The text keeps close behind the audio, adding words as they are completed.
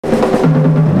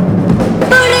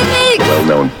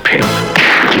pimp,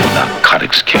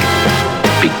 narcotics king,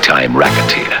 big-time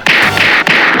racketeer,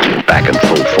 back in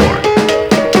full force.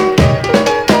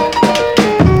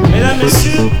 Mesdames,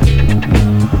 Messieurs,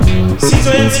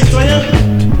 citoyens,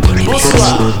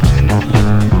 bonsoir.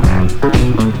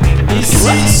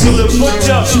 Ici, sur le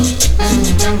podium,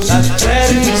 la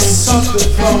très puissante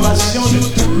formation du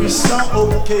tout-puissant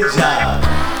Okeja.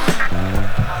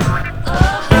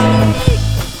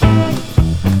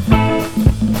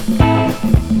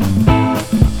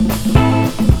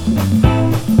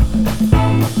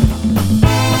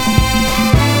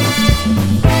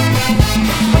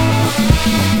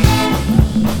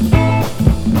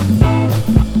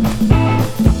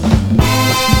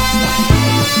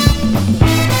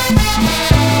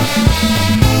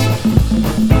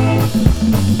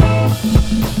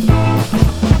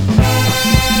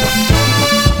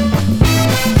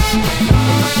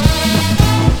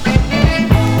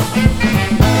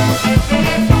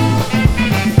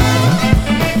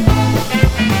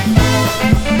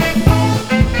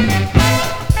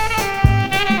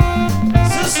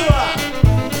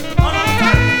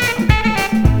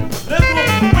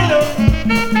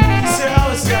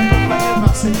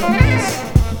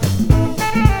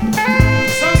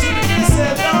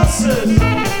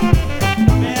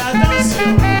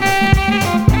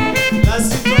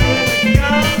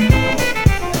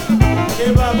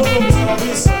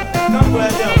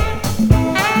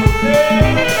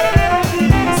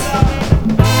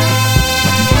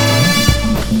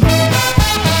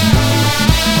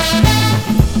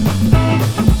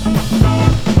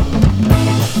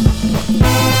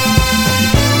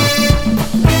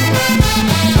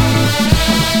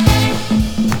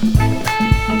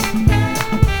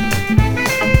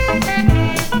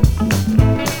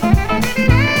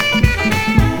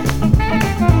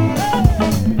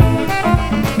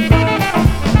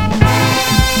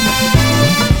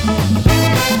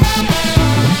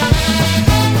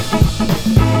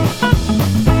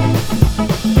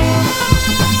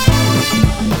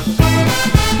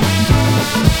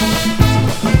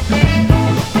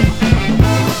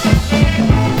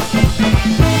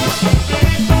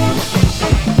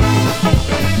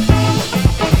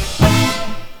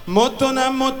 Moto na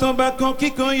moto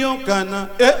bakoki koyokana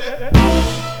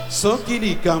soki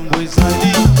likambo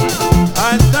ezali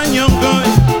ata nyongo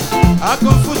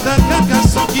akofuta kaka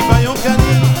soki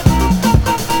bayokani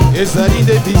ezali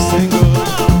nde bisengo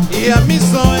ya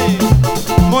miso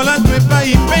molato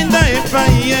epai penda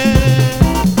epai ye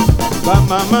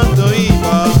bamama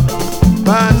ndoyiba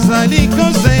bazali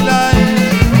kozela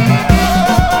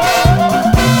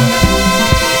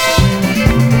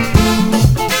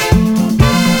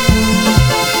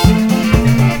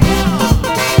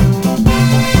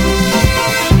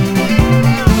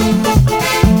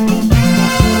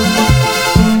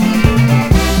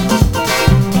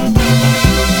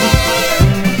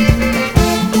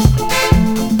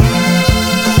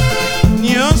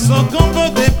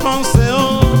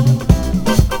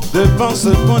dépense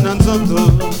mpona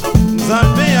nzoto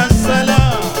nzambe ya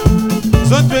sala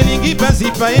nzoto elingi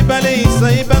bazipa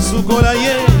ebaleisa ebasukola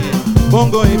ye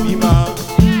bongo ebima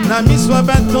na miso ya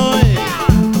bato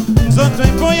nzoto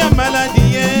epoya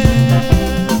maladi ye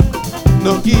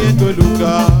noki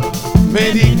etoluka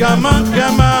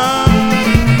medikamakama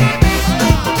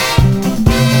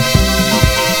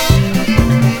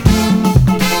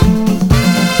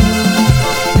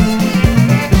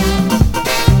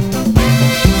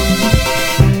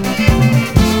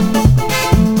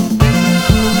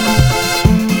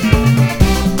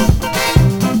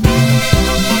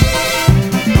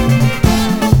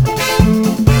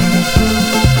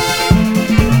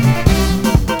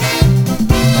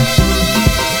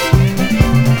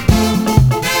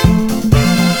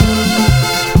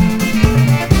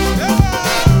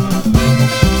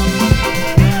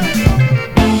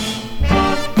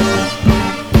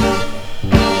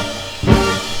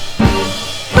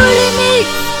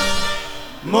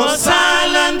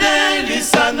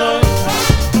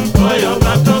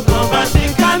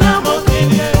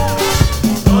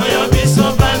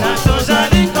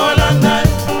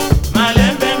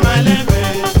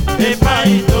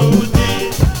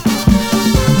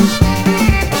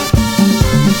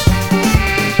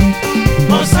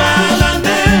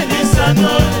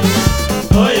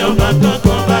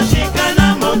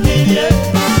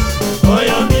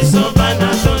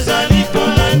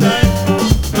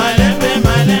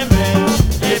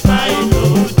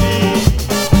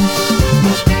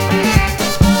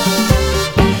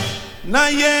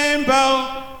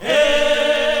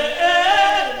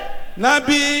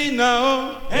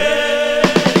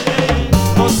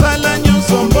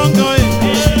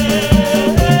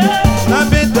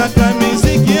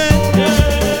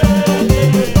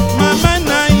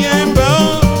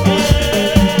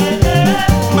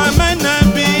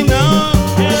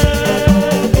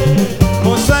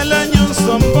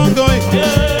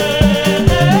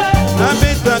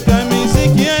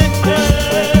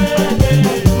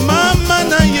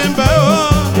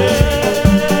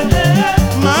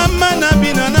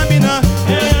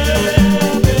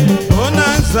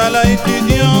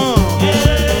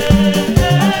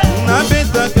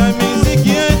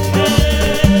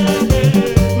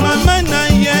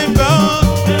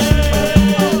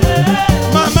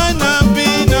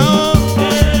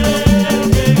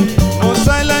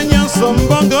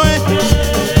sombongo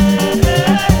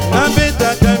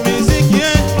nabetaka miziki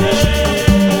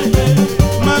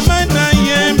mama na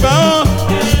yemba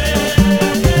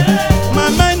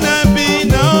mama na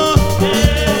bino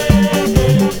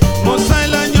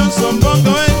mosala nyonso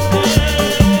mbongo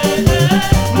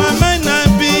mama na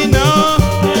bino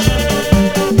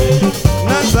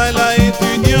nazala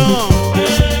étudiant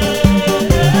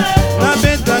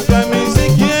nabetaka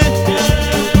miziki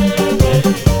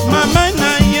mama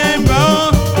na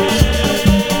yemba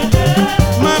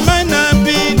mama na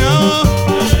bino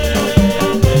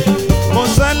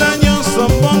mosala nyonso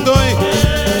mbongo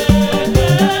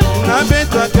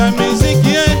nabetaka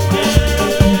miziki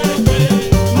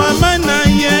mama na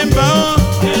yemba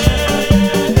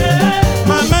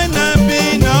mama na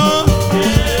bino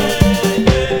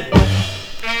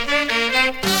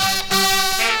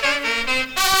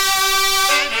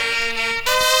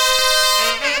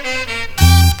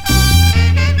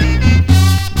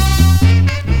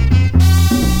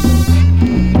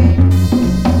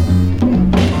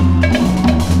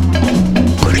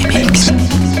boolimix.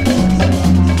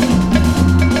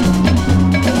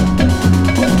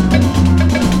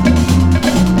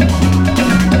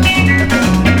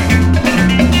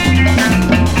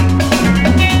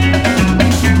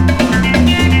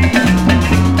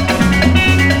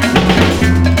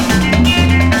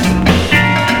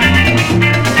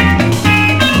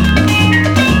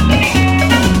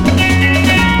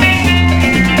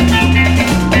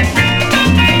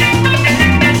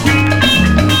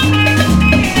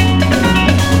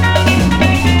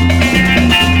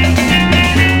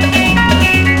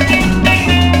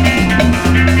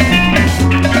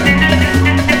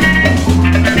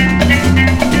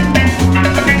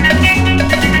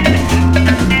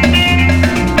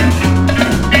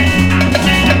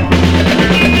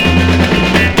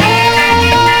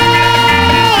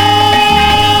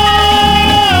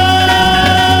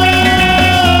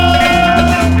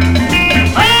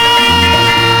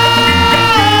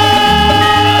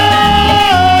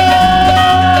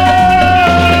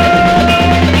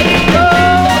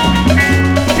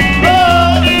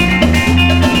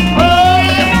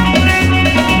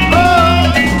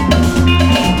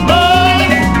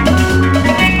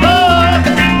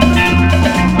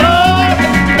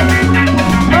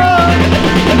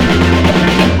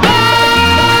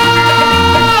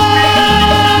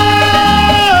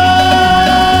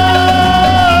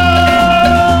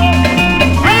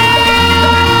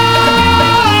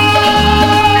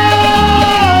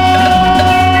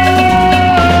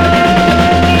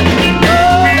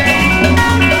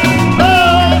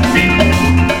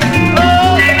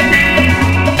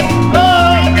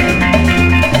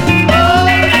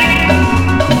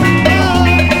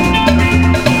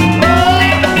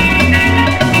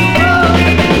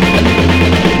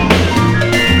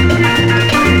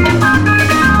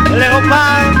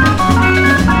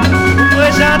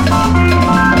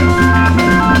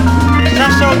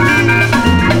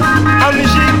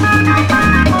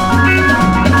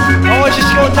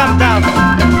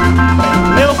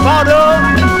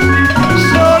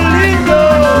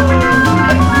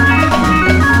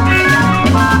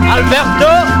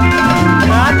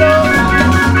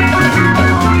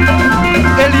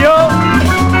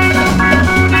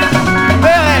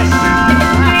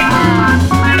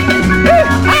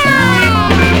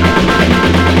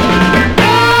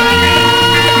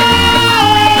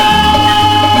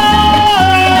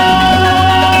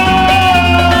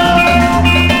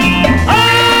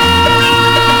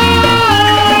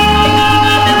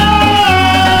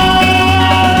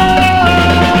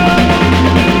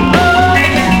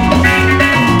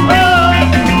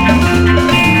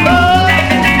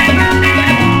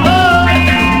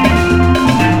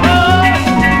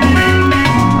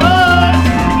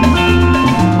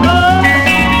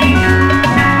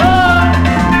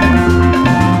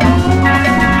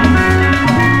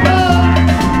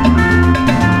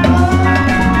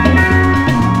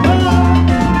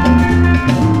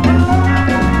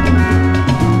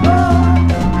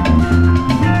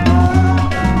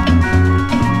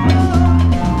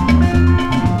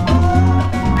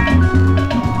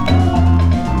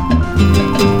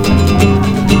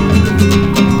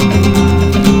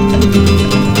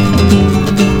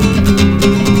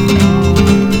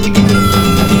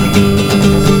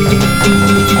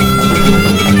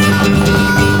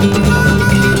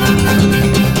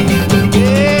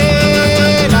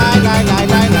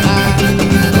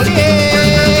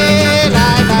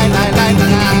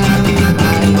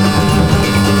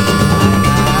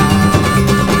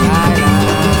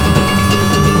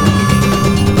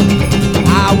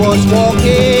 was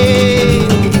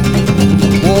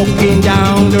walking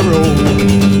down the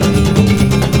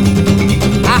road.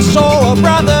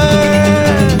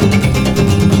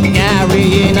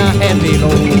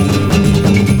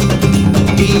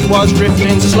 was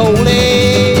drifting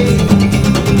slowly.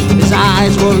 His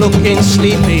eyes were looking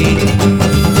sleepy.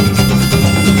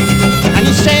 And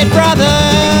he said, brother,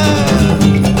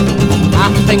 I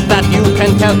think that you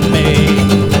can help me.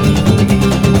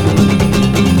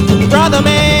 Brother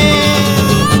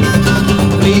man,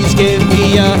 please give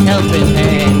me a helping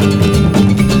hand.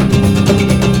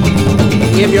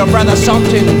 Give your brother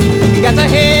something, get a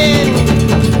hand.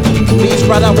 Please,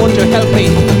 brother, won't you help me?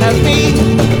 Help me.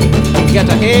 Get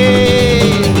a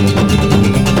hand.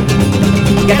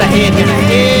 Get a hand, get a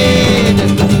hand.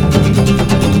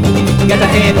 Get a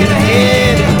hand, get a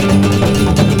hand.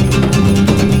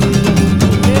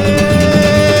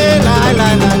 La la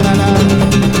la la la.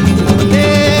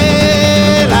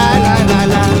 La la la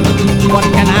la. What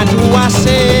can I do? I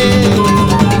say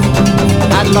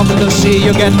I'd love to see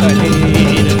you get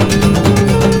ahead.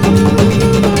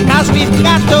 Cause we've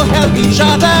got to help each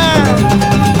other.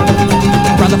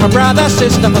 Brother for brother,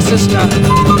 sister for sister.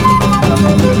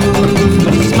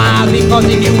 But he smiled because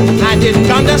he knew I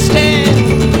didn't understand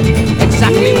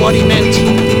exactly what he meant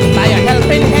by a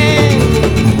helping hand.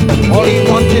 All he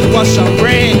wanted was some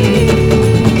bread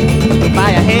by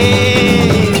a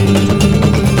hand.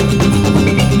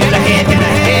 Get ahead, get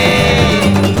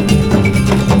ahead.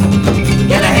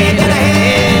 Get ahead, get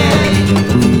ahead.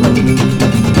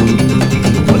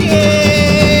 Oh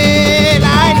yeah,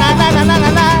 la la la la la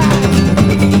la.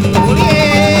 Oh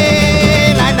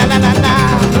yeah, la la la la la.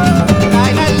 La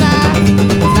la la,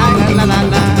 la la la la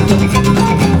la.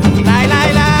 La la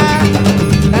la,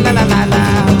 la la la la la.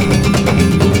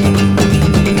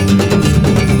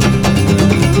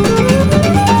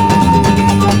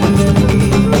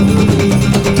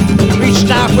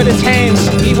 Out with his hands,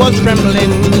 he was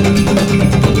trembling.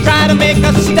 Tried to make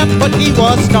a step, but he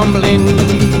was stumbling.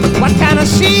 What kind of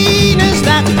scene is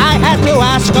that? I had to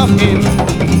ask of him.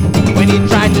 When he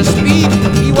tried to speak,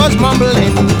 he was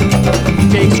mumbling.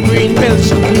 Takes green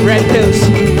pills, red pills,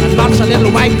 and lots of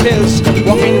little white pills.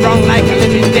 Walking wrong like a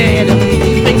living dead.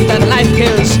 He thinks that life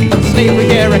kills. Slavery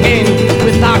here again.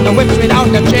 Without the whips,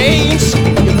 without the chains.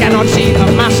 You cannot see the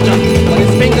master, but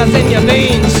his fingers in your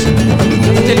veins.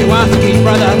 Still you ask me,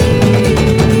 brother,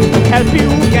 help you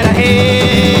get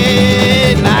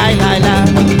ahead. La la la,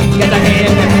 get ahead,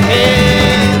 get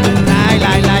ahead. La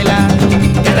la la la,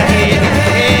 get ahead, get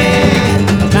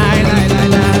ahead. La la la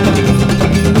la.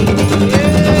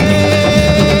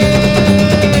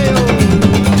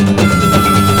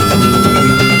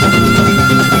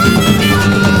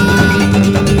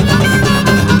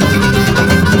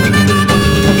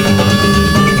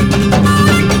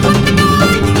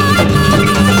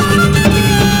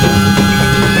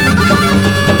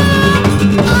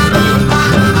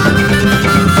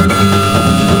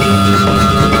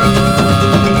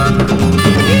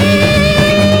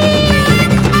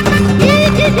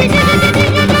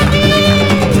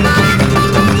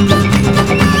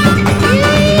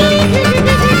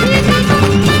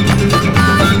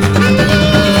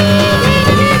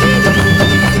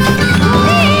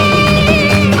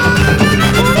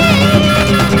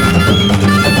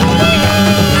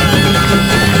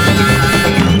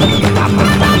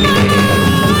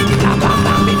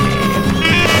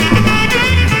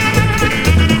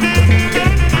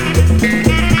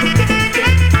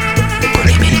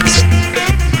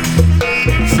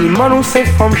 Nous c'est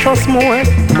femme chance moins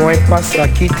pas ça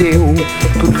quitter où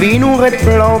toute vie nous reste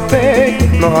planté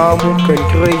dans amour qu'on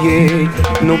créé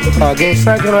nous pas gain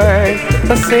sagrin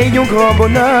ça c'est un grand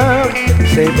bonheur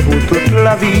c'est pour toute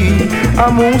la vie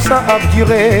amour ça a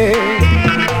duré.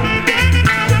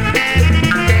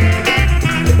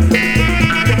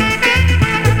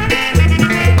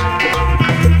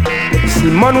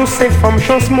 Moi nous c'est femme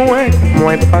chance moins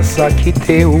pas ça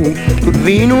quitter où toute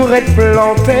vie nous reste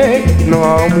planté non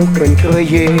amour qu'on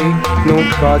créé nous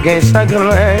pas gain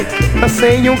sagrin ça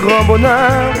c'est un grand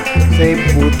bonheur c'est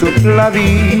pour toute la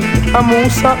vie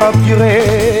amour ça a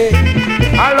duré.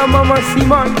 Alors maman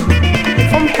Simone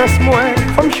femme chance moins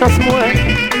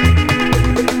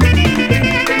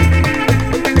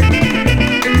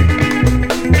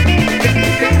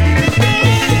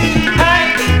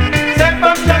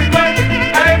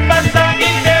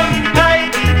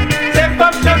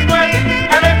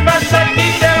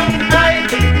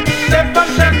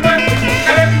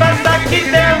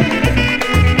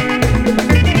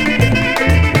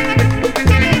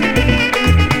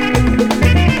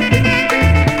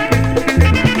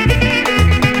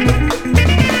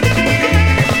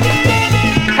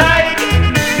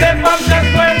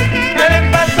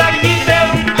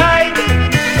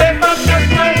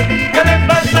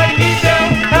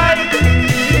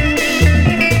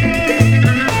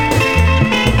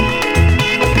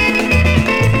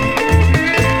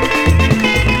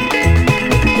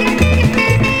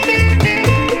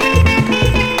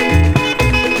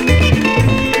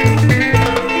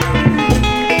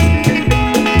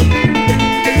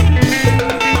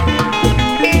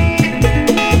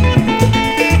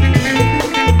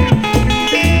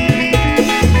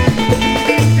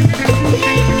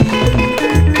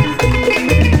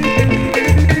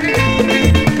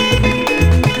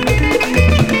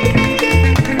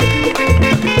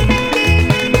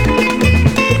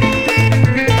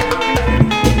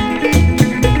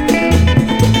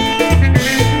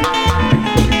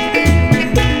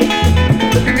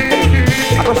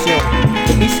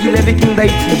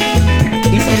d'Haïti.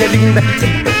 Ici les Vikings d'Haïti.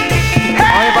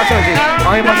 Rien pas changé,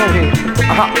 rien pas changé.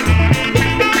 Ah.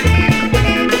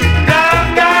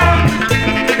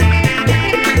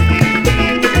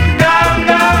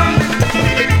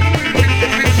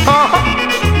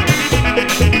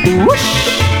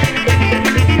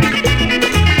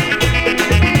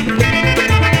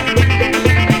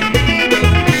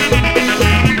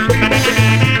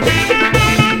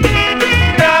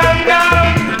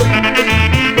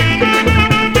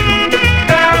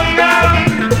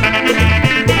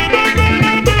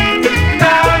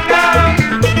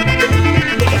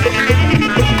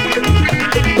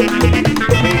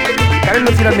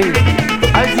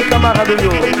 Aldi camarade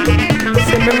yo,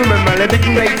 c'est même nous-mêmes, les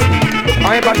Vikings d'Haïti.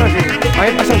 Rien pas changé,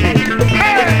 rien pas changé.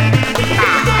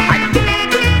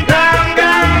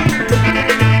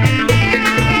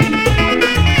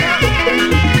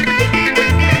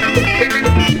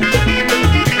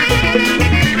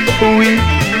 Oui,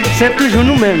 c'est toujours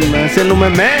nous-mêmes, c'est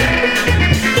nous-mêmes,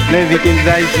 les Vikings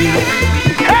d'Haïti.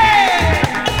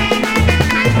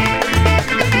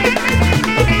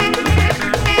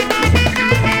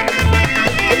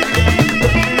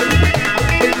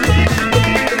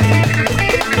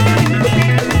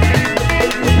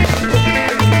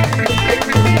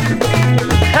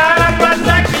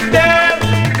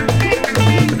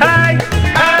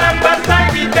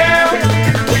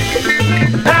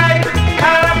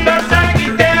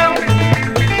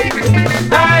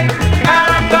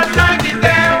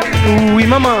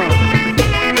 Maman.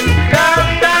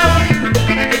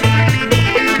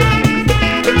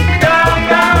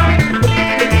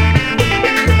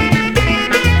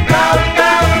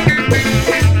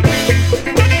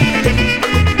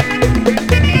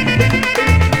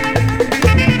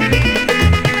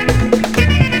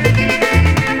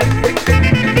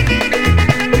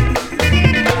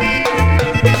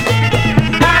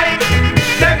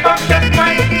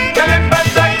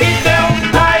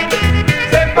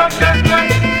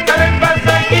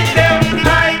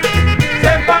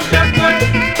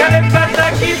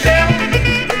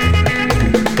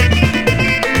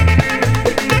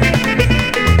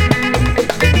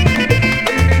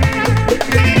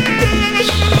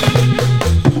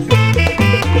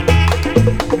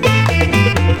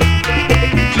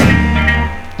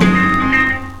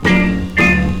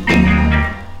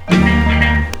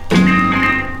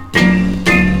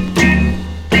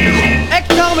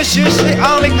 Monsieur, c'est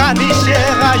en mécanicien,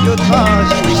 radio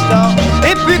transistor.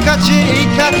 Et puis quand j'ai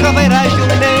qu'à travailler la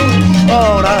journée,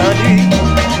 on a nuit,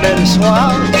 mais le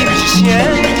soir, les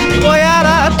musiciens, voyant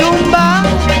la tumba,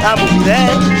 à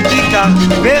Boudin, qui t'a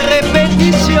fait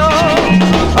répétition.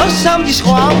 Un samedi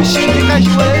soir, monsieur était qu'à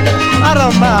jouer à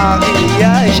un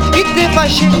mariage. Il était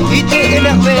fâché, il était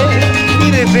énervé,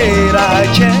 il rêvait la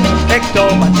tienne.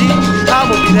 Hector m'a dit à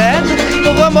Boudin,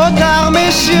 on va monter,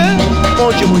 messieurs, mon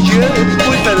Dieu,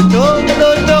 vous faites le tour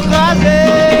d'autocraser.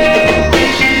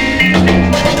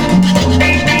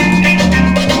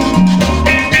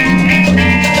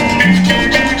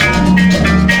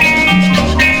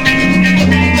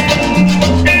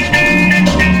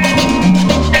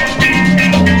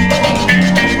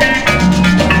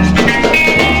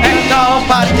 Hector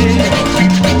parti,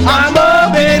 à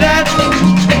mobilette.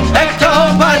 Hector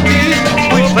parti,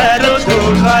 vous faites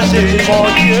l'autocraser, mon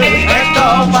Dieu.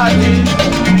 Hector parti,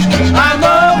 à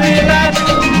mobilette.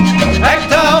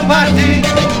 Hector parti,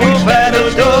 vous faites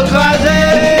l'autocraser.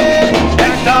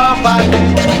 Hector parti,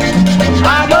 à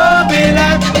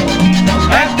mobilette.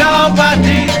 Hector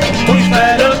parti, vous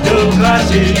faites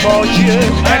l'autocraser, mon Dieu.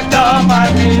 Hector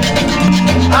parti,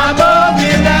 à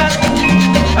mobilette.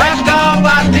 Hector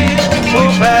parti,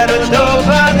 vous faites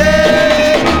l'autocraser.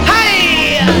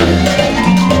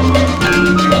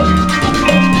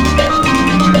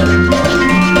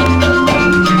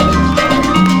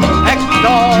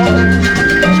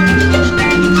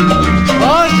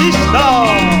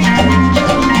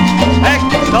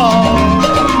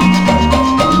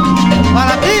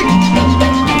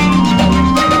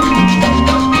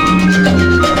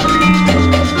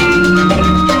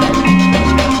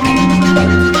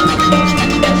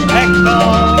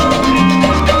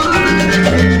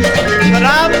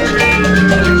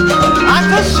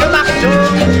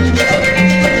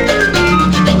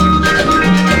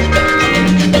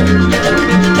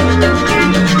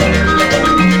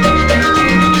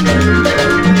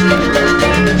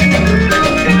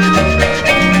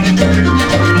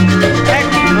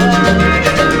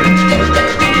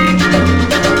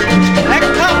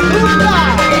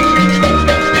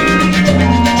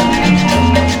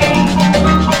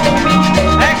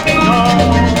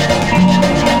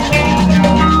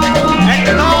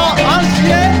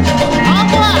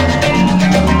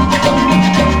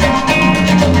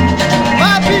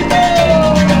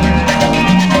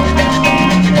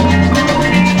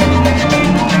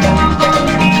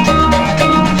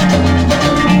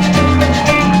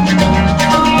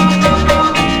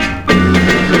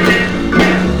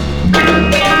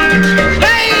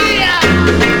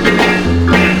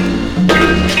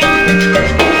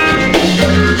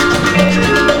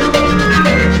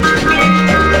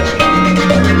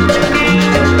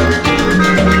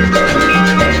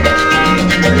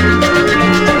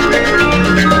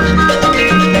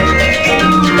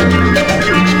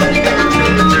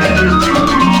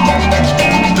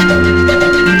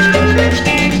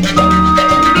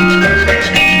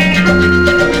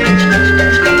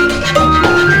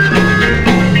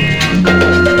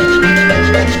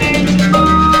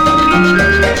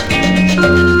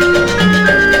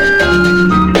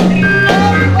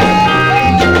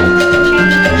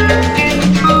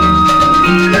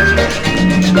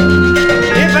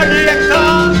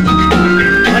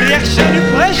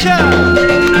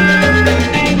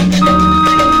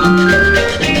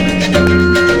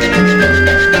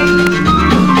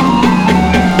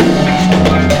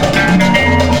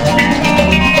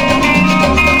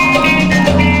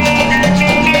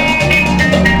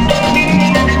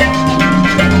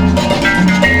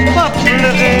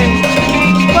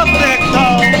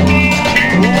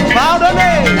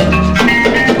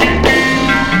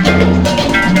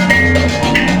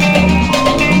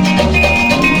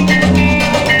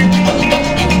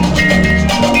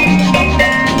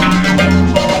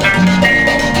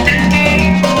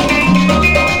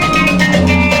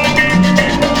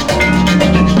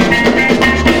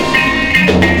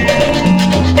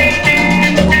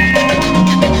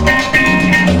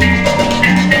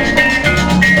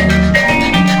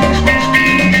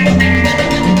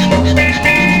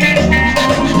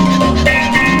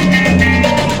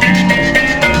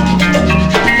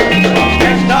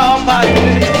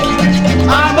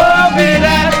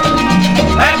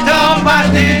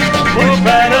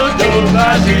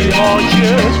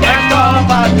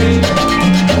 parti,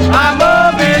 à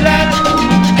mobilette,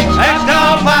 est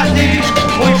en parti,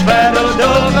 oui, fait le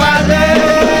dos rasé,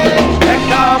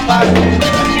 est en parti,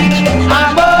 à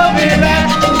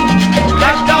mobilette,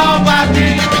 est en parti,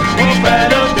 oui, fait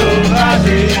le dos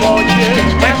rasé, mon Dieu,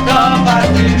 est en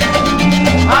parti,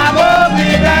 à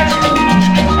mobilette,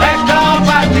 est en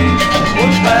parti, oui,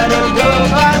 fait le dos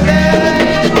rasé.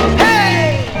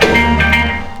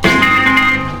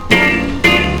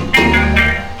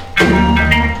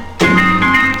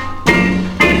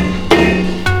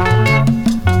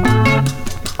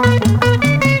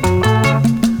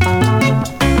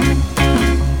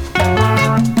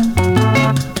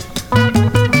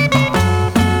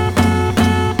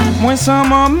 Moi sans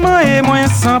maman et moi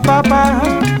sans papa,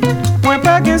 moi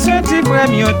pas qu'un senti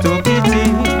premier autopiti.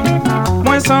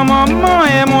 Moi sans maman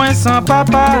et moi sans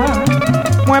papa,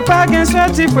 moi pas qu'un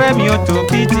senti premier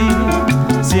autopiti.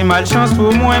 Si malchance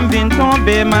pour moi m'vin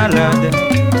tomber malade,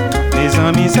 mes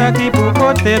amis ça qui pour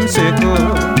côté me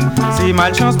secours. Si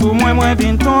malchance pour moi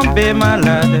m'vin tomber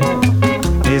malade,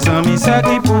 mes amis ça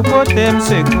qui pour côté me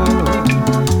secours.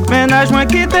 Ménage moi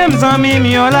quitte mes amis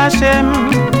m'yo lâché.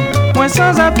 Moi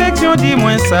sans affection,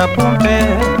 dis-moi ça pour me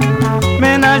faire.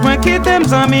 Ménage, moi quitte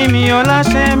mes amis, m'yo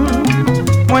lâché.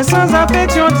 Moi sans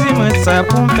affection, dis-moi ça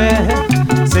pour me faire.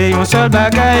 C'est un seul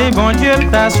bagaille, bon Dieu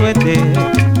t'a souhaité.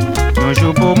 Un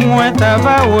jour pour moi, t'as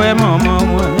va, ouais, maman,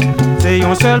 moi. C'est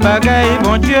un seul bagaille,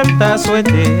 bon Dieu t'a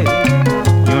souhaité.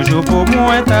 Un jour pour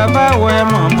moi, t'as va, ouais,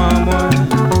 maman, moi.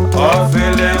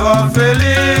 Orphelin,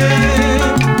 orphelin,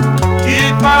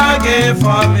 qui pas de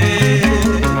famille.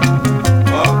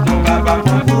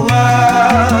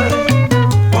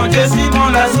 Bon Dieu, Simon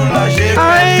l'a soulagé.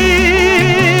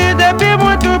 Aïe, depuis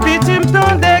moi tout petit,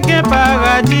 m'tendais qu'un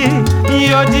paradis.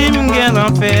 Yo dit m'gagne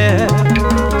l'enfer.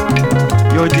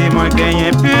 Yo dit moi gagne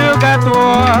un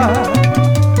purgatoire.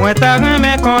 Moi t'as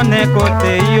remis qu'on est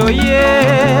côté yo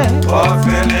yeah.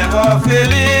 Orphelin,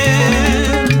 orphelin,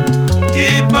 qui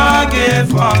pas de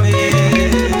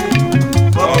famille.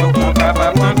 Bon, mon papa,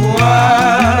 point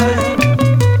courage.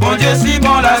 Bon Dieu,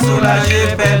 Simon l'a soulagé,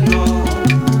 père nous.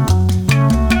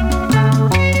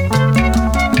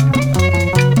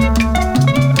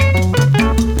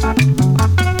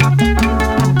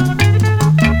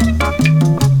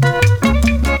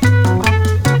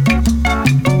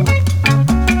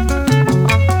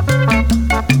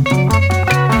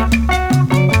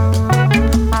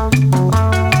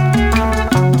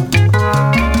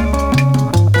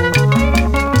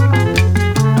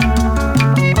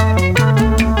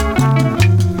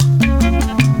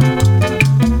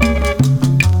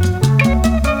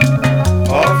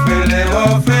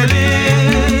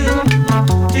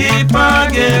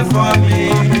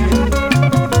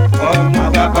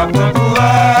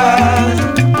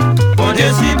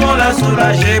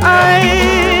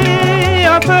 Aïe,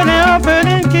 orphelin,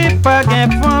 orphelin, qui pas gain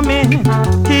famille,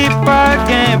 qui pas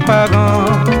gain parents.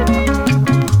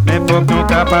 Mais faut qu'on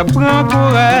capable prendre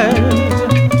courage.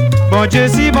 Bon Dieu,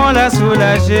 si bon la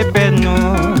soulager, peine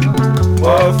nous.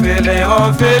 Orphelin,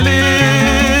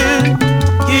 orphelin,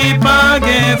 qui pas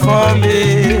gain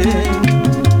famille.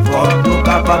 Faut qu'on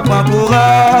capable prendre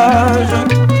courage.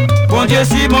 Bon Dieu,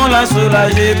 si bon la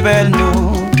soulager, peine nous.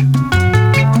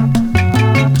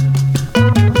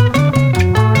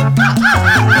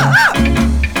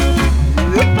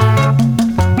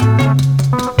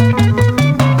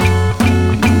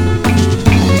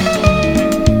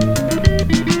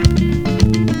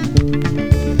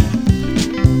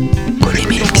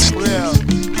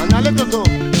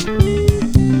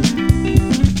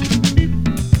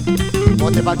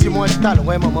 Moi t'as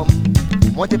ouais maman.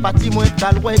 Moi t'es parti moi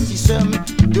t'as ouais ti seum.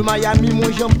 De Miami moi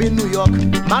jambé New York.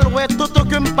 Mal ouais toto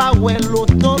que m'pas ouais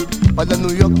l'auto. Pendant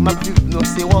New York m'a vu non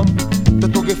sérum.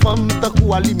 Toto que femme t'as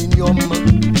coup aluminium.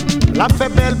 La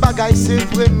fait belle bagaille c'est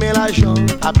vrai mais l'argent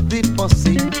a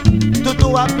dépensé.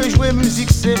 Toto a fait jouer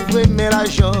musique c'est vrai mais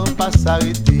l'argent pas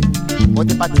s'arrêter. Moi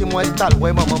t'es parti moi t'as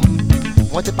ouais maman.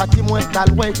 Moi t'es parti moi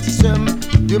t'as ouais ti seum.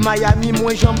 De Miami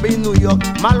moi jambé New York.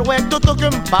 Mal ouais toto que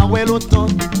m'pas ouais l'auto.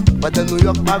 Pendant New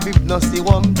York, ma vie dans ces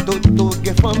roms, toto, que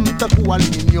femme, t'as coup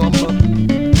aluminium.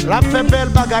 La fait belle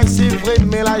bagaille, c'est vrai,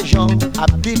 mais l'argent a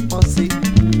dépensé.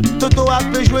 Toto a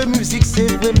fait jouer musique,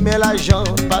 c'est vrai, mais l'argent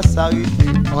pas s'arrêter.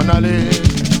 On allait.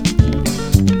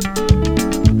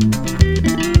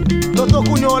 Toto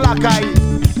Kunyo la caille,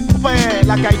 enfin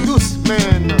la caille douce,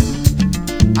 man.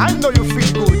 I know you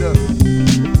feel good.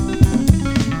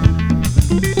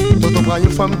 Toto prend une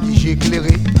femme qui j'ai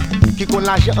éclairé. Qui connaît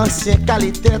l'argent ancien qu'à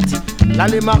les têtes, là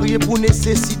les mariés pour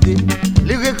nécessité,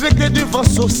 les regretter devant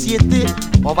société.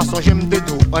 On va songer m'dé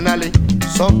tout, on allait,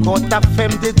 son compte a fait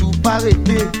m'dé tout pas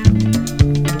arrêter.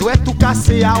 Doit tout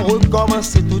casser à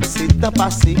recommencer tout ces temps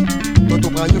passés. Toto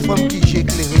prend une femme qui j'ai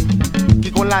éclairé, qui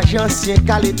con l'argent ancien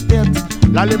calé tête.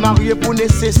 Là le marié pour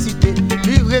nécessité,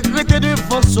 lui regretter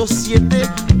devant société.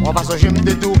 On va s'en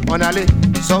de tout, on allait,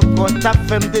 sans contact,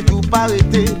 femme de tout pas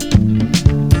arrêter.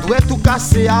 Doit tout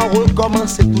casser à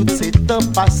recommencer tout ces temps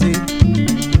passés.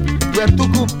 Doit tout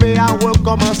couper à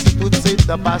recommencer tout ces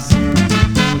temps passés.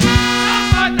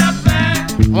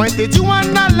 Moi t'ai dit on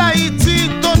a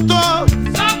l'Haïti, Toto.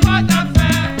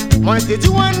 Moi t'ai dit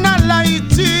on a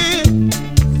l'Haïti.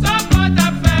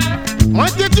 Moi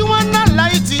t'ai dit on a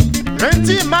l'Haïti.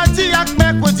 Lundi, mardi, ak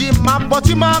mercredi, ma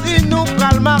boti mari nous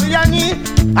pral Mariani.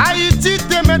 Haïti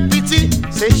te met piti,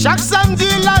 c'est chaque samedi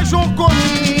la jour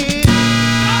commis.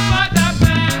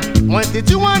 Moi t'ai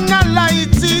dit on a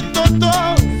l'Haïti, Toto.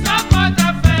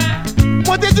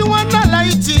 Moi t'ai dit on a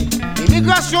l'Haïti.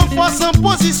 Immigration force en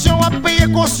position, à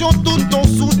payer caution tout ton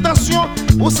sous tension.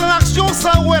 Ou sans action,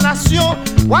 sans relation,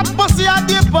 ou à penser à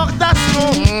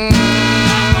déportation.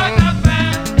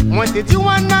 Moi t'ai dit on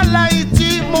a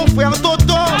l'Haïti, mon frère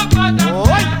Toto.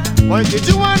 Oui, moi t'ai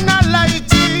dit on a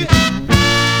l'Haïti.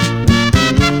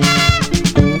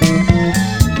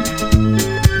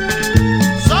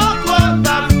 Sans quoi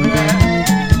t'as fait,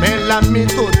 mais l'ami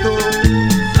Toto.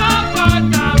 Sans quoi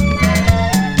t'as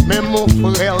fait, mais mon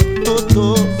frère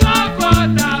Toto. Sans quoi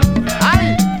t'as fait,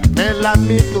 aïe, mais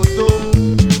l'ami Toto.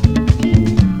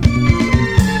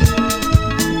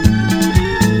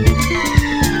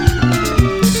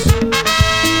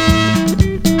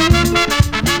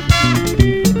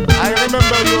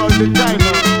 The time,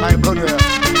 my brother.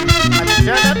 I tell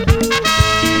that.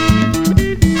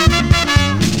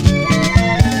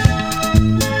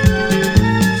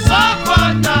 Sans quoi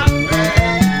t'as fait,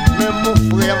 mais mon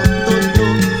frère Toto.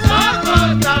 Sans quoi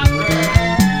t'as fait,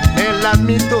 mais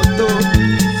l'ami Toto.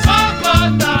 Sans quoi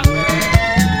t'as fait,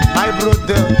 my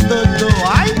brother Toto.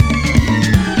 Aïe.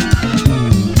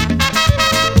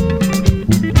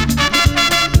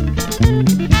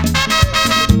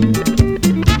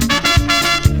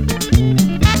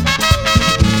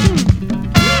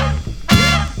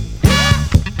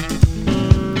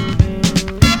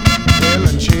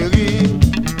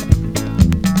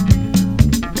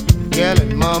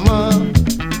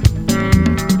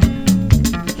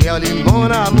 Mon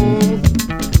amour,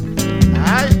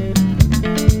 aïe.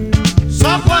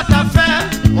 Sans quoi t'as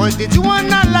fait, moi t'ai dit on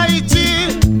a l'Haïti.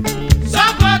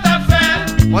 Sans quoi t'as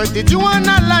fait, moi t'ai dit on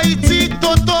a l'Haïti,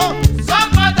 Toto. Sans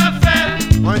quoi t'as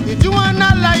fait, moi t'ai dit on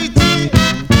a l'Haïti.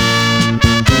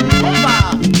 On va.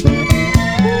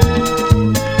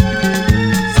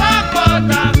 Sans quoi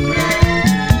t'as fait,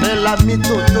 mais l'ami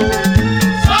Toto.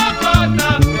 Sans quoi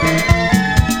t'as fait,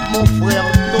 mon frère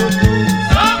Toto.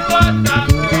 Sans quoi t'as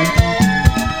fait.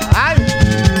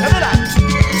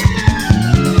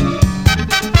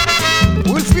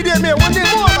 Mais on est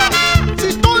mort là,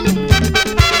 c'est ton.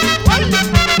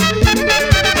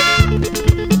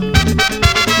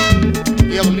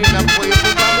 Et on est là pour y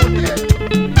monter.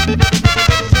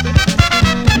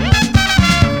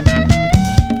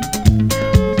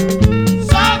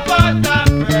 Sans quoi t'as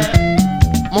fait,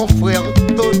 mon frère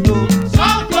Toto.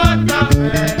 Sans quoi t'as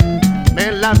fait, mais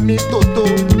l'ami Toto.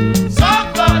 Sans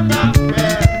quoi t'as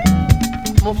fait,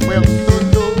 mon frère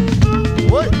Toto.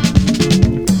 Oui.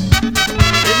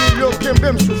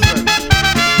 Même souffle.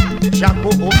 Jaco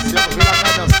observe la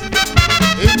cadence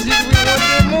et dit oui, on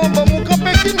est mon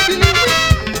grand-père qui ne finit oui.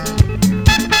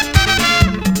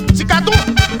 Si cadeau,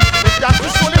 tu as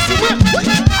tout sur les souvenirs.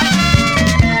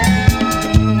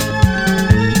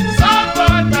 Sans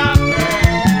quoi t'as fait,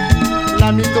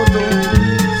 l'ami Toto.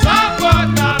 Sans quoi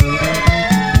t'as fait,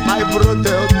 my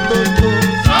brother Toto.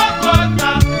 Sans quoi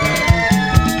t'as fait,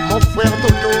 mon frère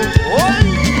Toto.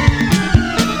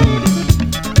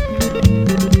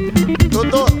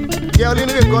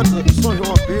 Gerlin records son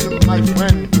Bill, my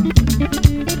friend.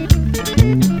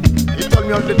 He told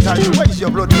me all the time, where is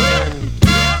your blood friend?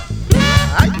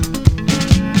 Aye.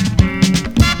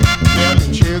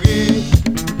 Gerlin chérie,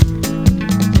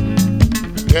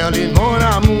 Gerlin mon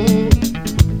amour,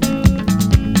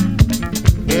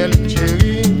 Gerlin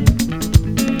chérie.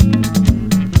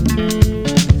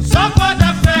 Sans quoi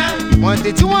t'as fait, moi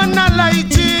t'ai dit on a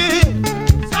l'Haïti.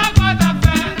 Sans quoi t'as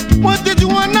fait, moi t'ai dit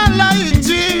on a l'Haïti.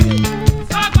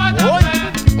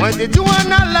 When did you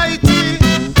wanna light it?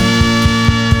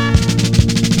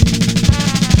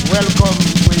 Welcome,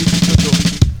 wait to do.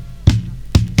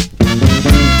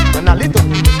 When a little.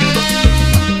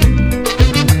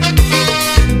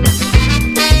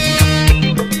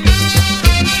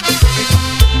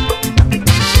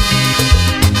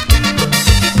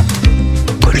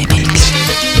 Boolimix.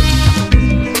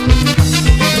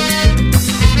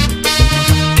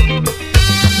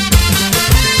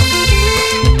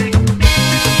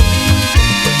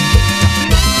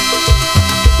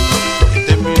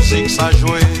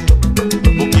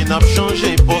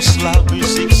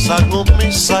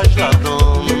 recyclage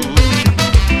là-dedans.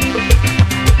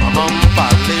 Maman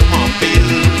m'parle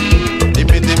m'empile, et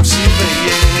mettez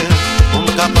m'surveiller, on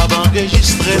capable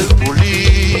d'enregistrer pour lui.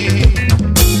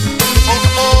 Oh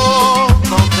oh,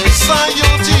 quand t'es ça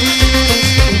y'en dit,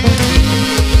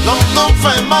 l'homme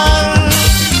fait mal,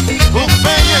 pour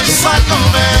payer ça quand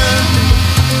même,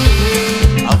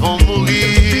 avant de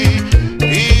mourir.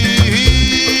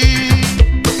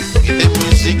 Il est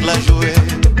musique la jouer,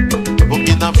 pour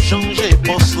qu'il n'a changé,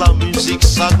 poste la musique,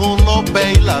 ça qu'on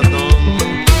paye là-dedans.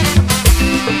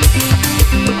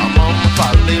 Maman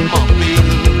m'parle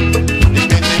m'empile, et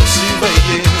mettez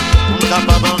m'surveiller, on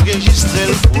capable d'enregistrer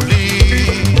pour lui.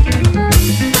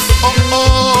 Oh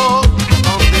oh,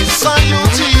 quand t'es ça y'en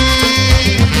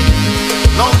dit,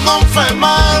 l'homme fait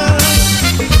mal,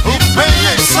 pour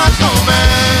payer ça quand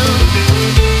même,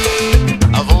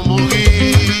 avant de mourir.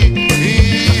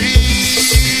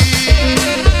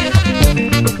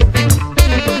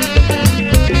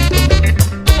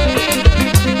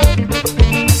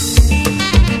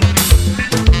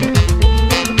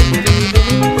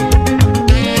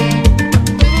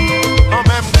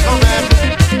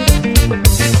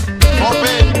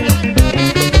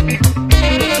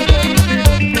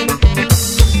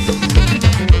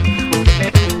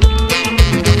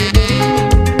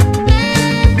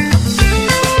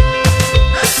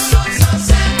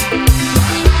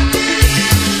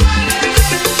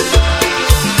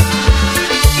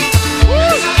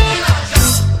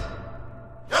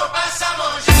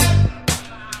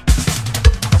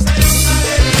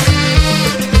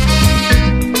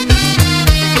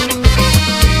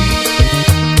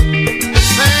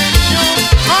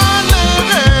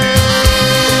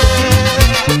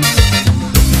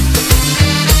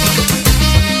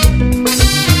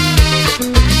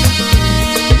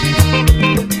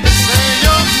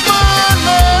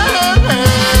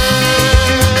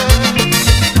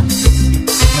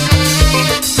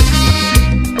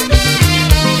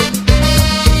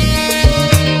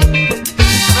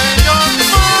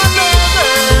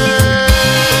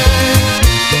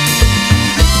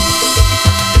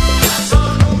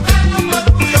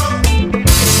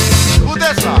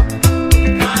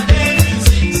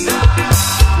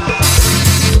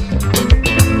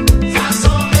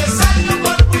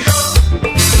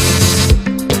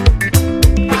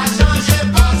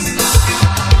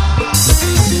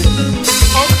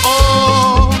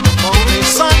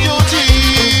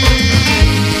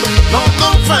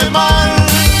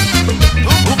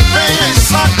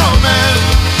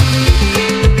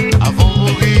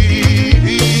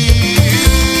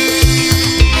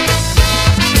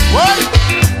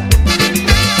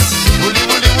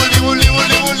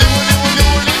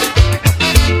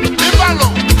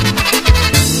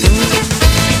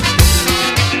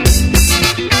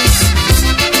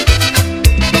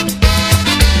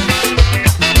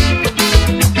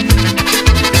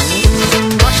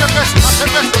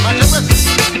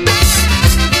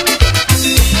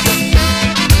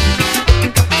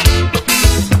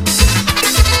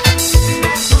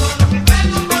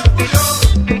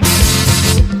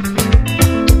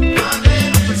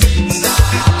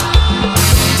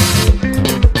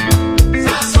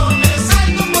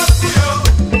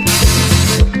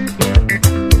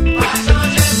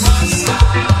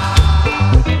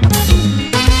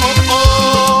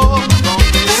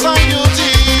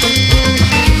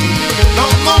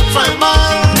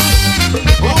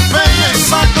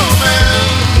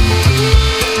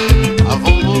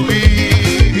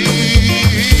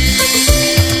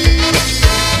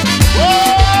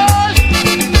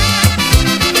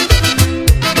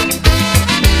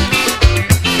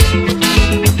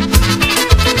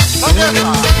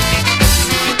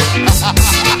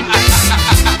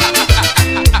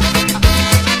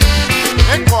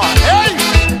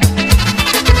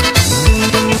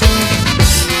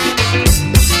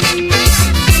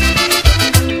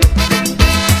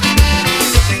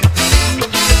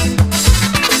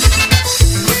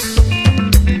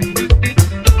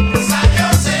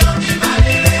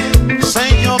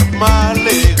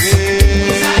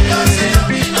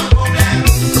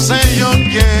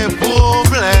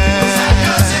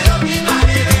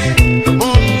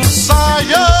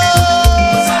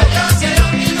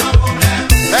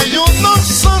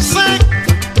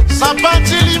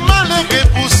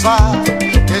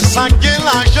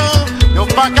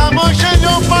 pas qu'à manger,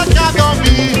 yo pas qu'à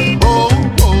dormir. Oh,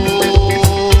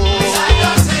 oh.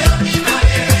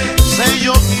 C'est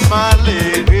yo qui m'a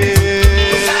levé.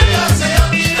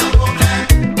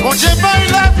 Mon Dieu pas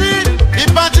eu la vie,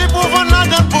 il parti pour vendre la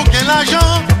donne pour qu'il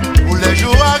l'argent. Pour les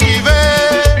jours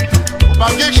arrivés, pour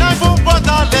pas que chaque fois pas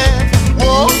d'aller.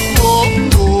 Oh, oh,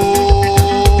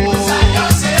 oh.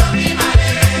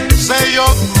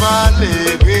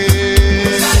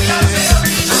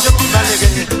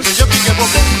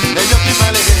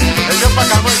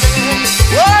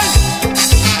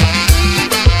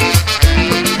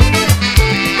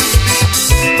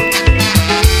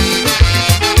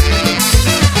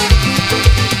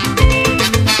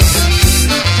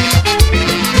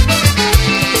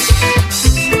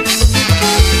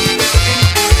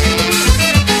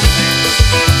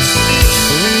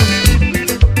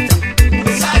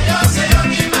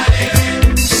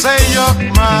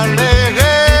 malheureux.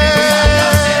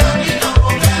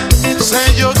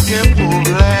 C'est yo qui est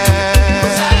problème.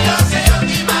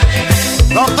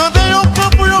 L'entendez yo pas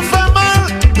pour yo faire mal,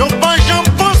 yo pas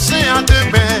jamais pensé à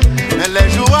demain. Mais les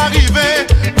jours arrivés,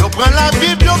 yo prend la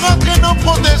Bible, yo rentre dans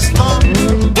protestant.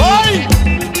 Oui!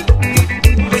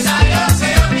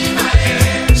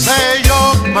 C'est yo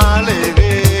malheureux.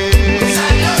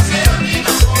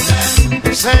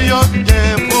 C'est yo qui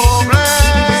est problème.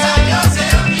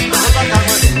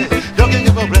 Yo qui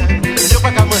est problème. Yo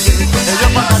pas qu'à manger, yo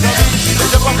pas qu'à dormir,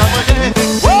 yo pas qu'à manger.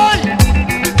 Oui!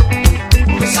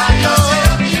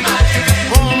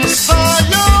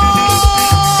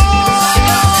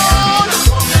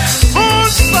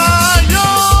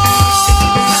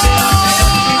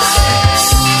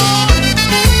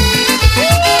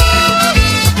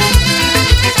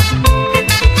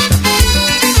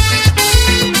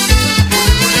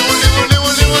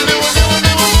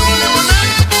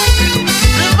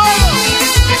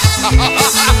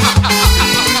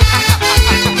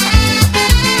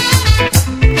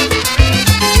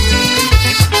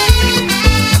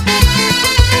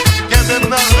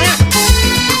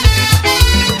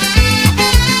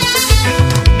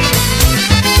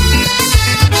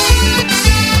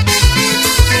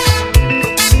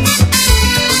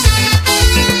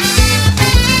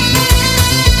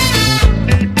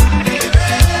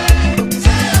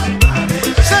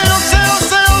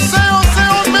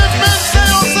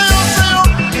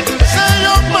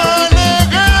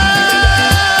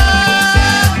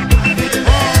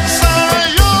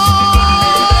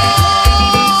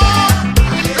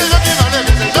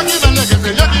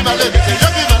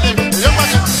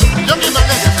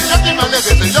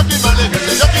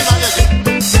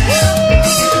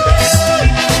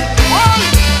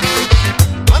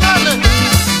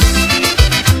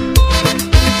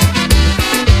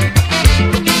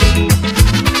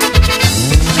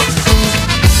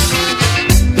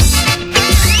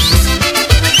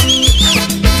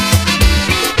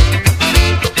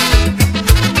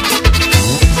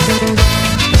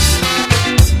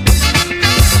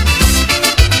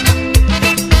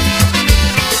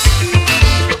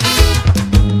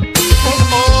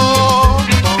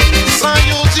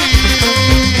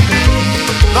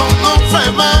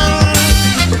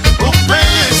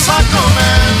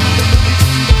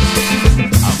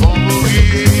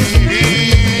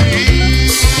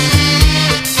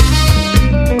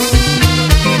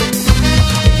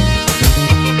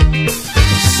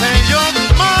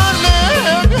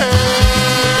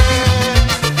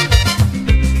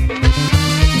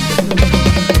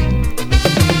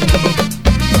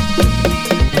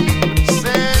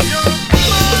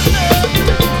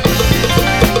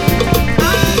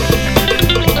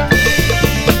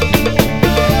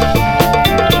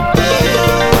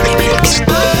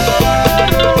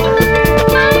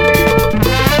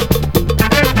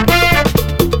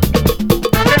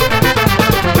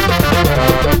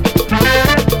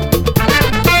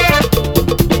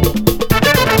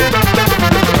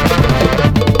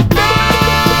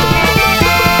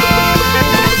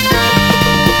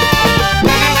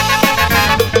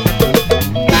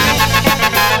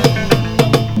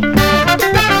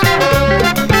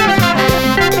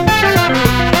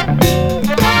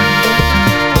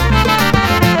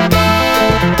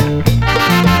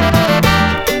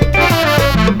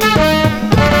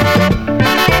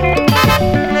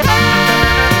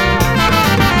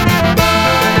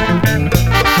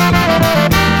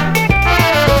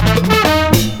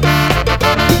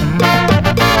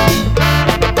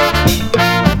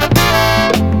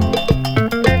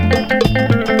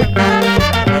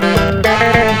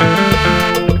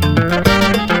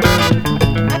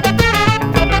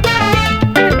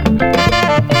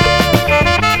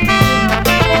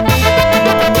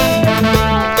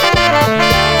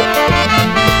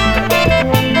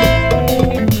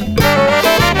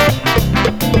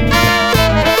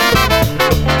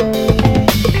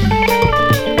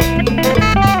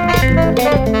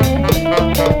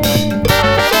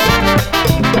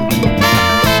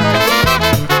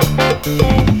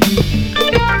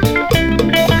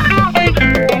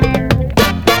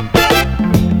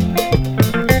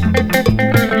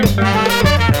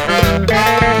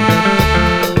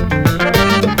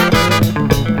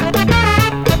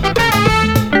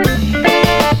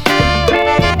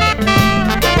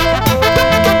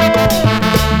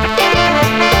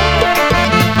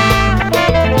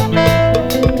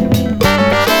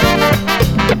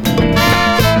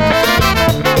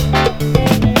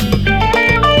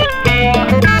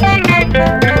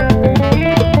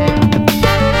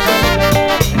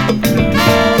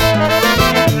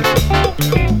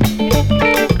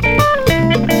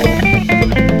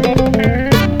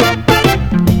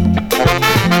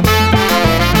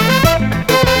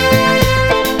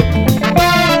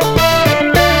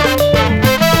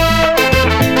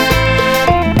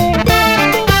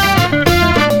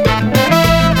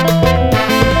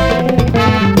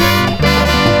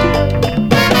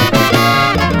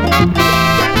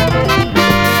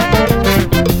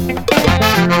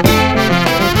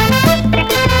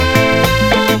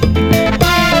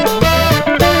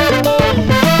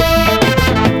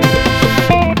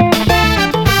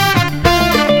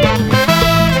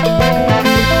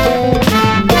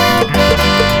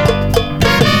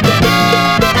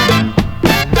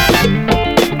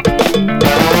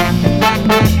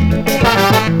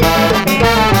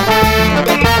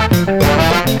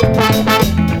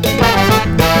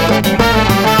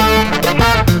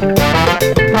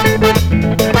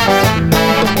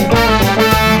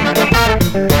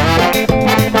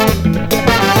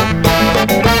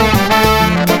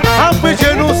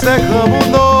 c'est grand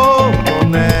monde,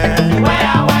 on est.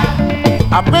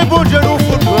 Après bon Dieu nous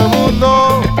fout grand monde,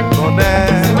 on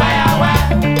est.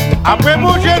 Après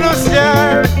bon Dieu nous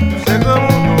ciel, c'est grand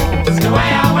monde.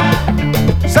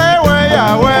 C'est ouais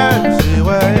Yahweh, c'est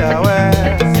ouais Yahweh.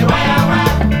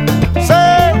 C'est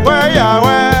ouais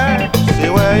Yahweh, c'est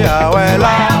ouais Yahweh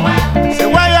là. C'est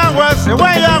ouais Yahweh, c'est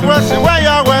ouais Yahweh, c'est ouais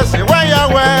Yahweh, c'est ouais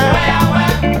Yahweh.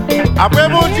 Après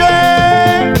mon Dieu,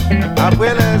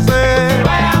 après les saints,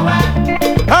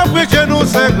 après Dieu nous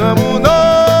c'est grand monde.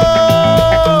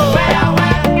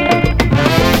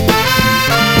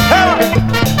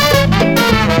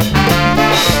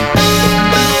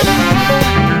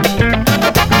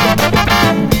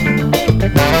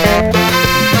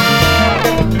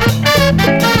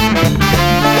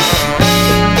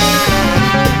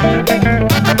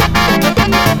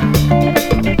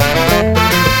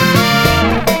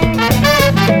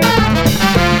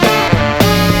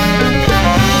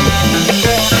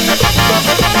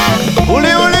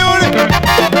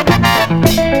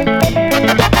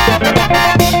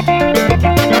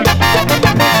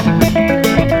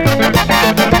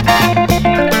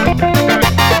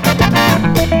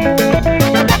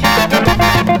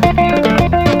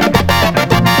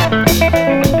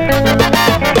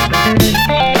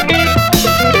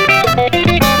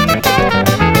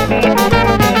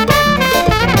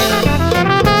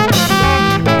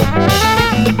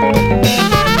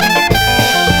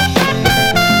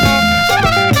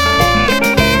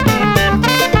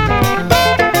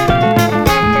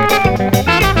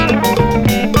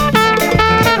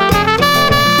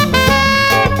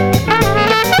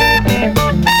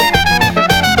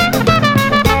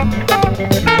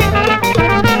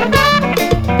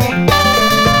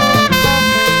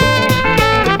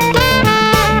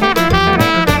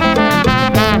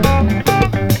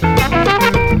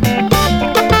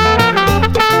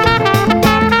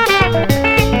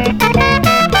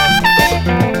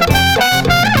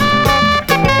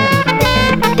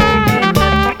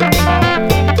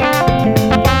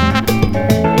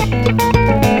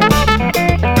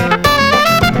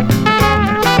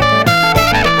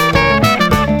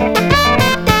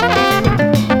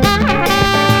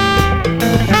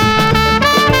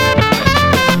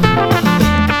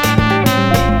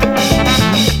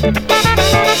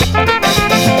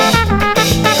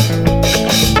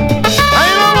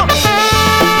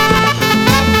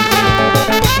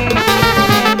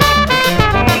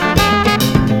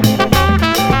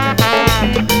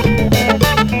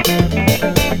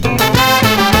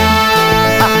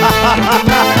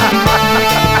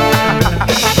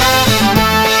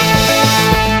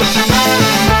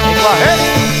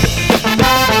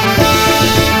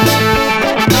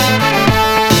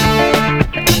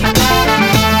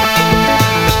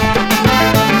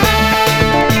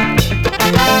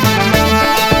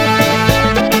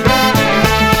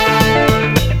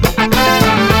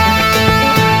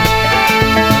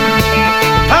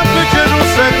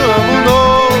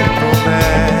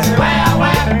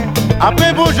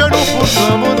 Après bon je nous fous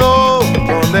ce monde,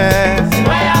 on est.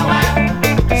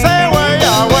 C'est ouais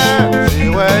Yahweh, c'est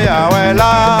ouais Yahweh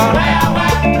là.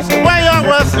 C'est ouais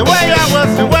Yahweh, c'est ouais Yahweh,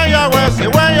 c'est ouais Yahweh, c'est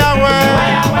ouais Yahweh.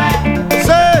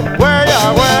 C'est ouais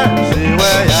Yahweh, c'est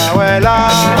ouais Yahweh là.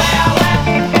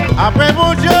 Après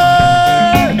bon Dieu,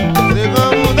 c'est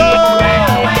grand monde.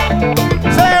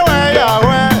 C'est ouais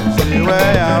Yahweh, c'est ouais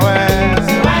Yahweh.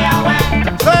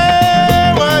 C'est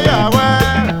ouais Yahweh,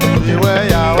 c'est ouais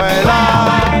Yahweh là.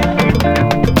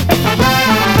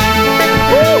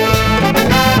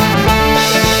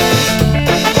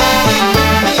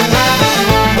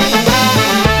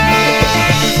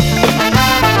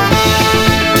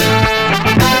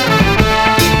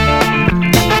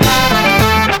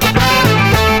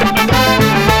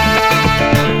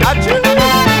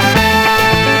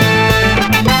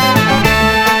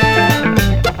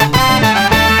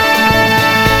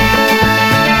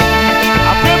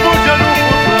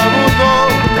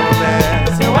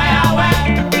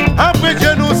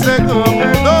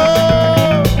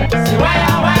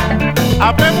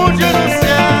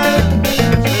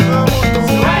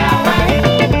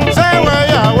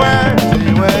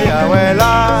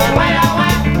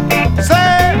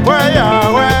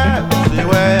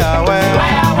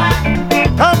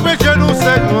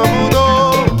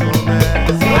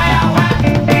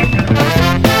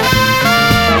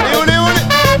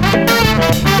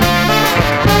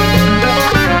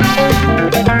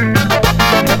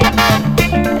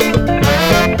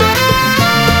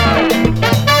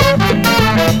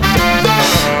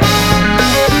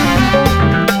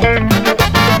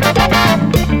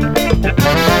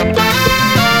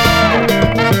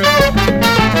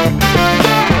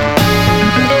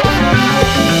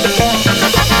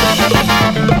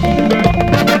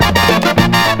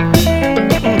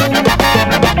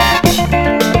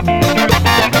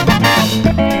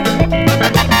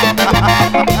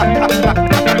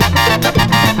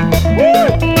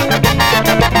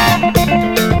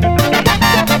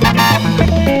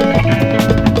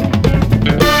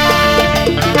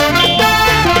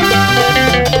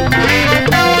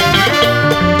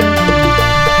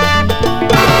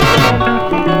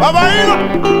 Bye bye.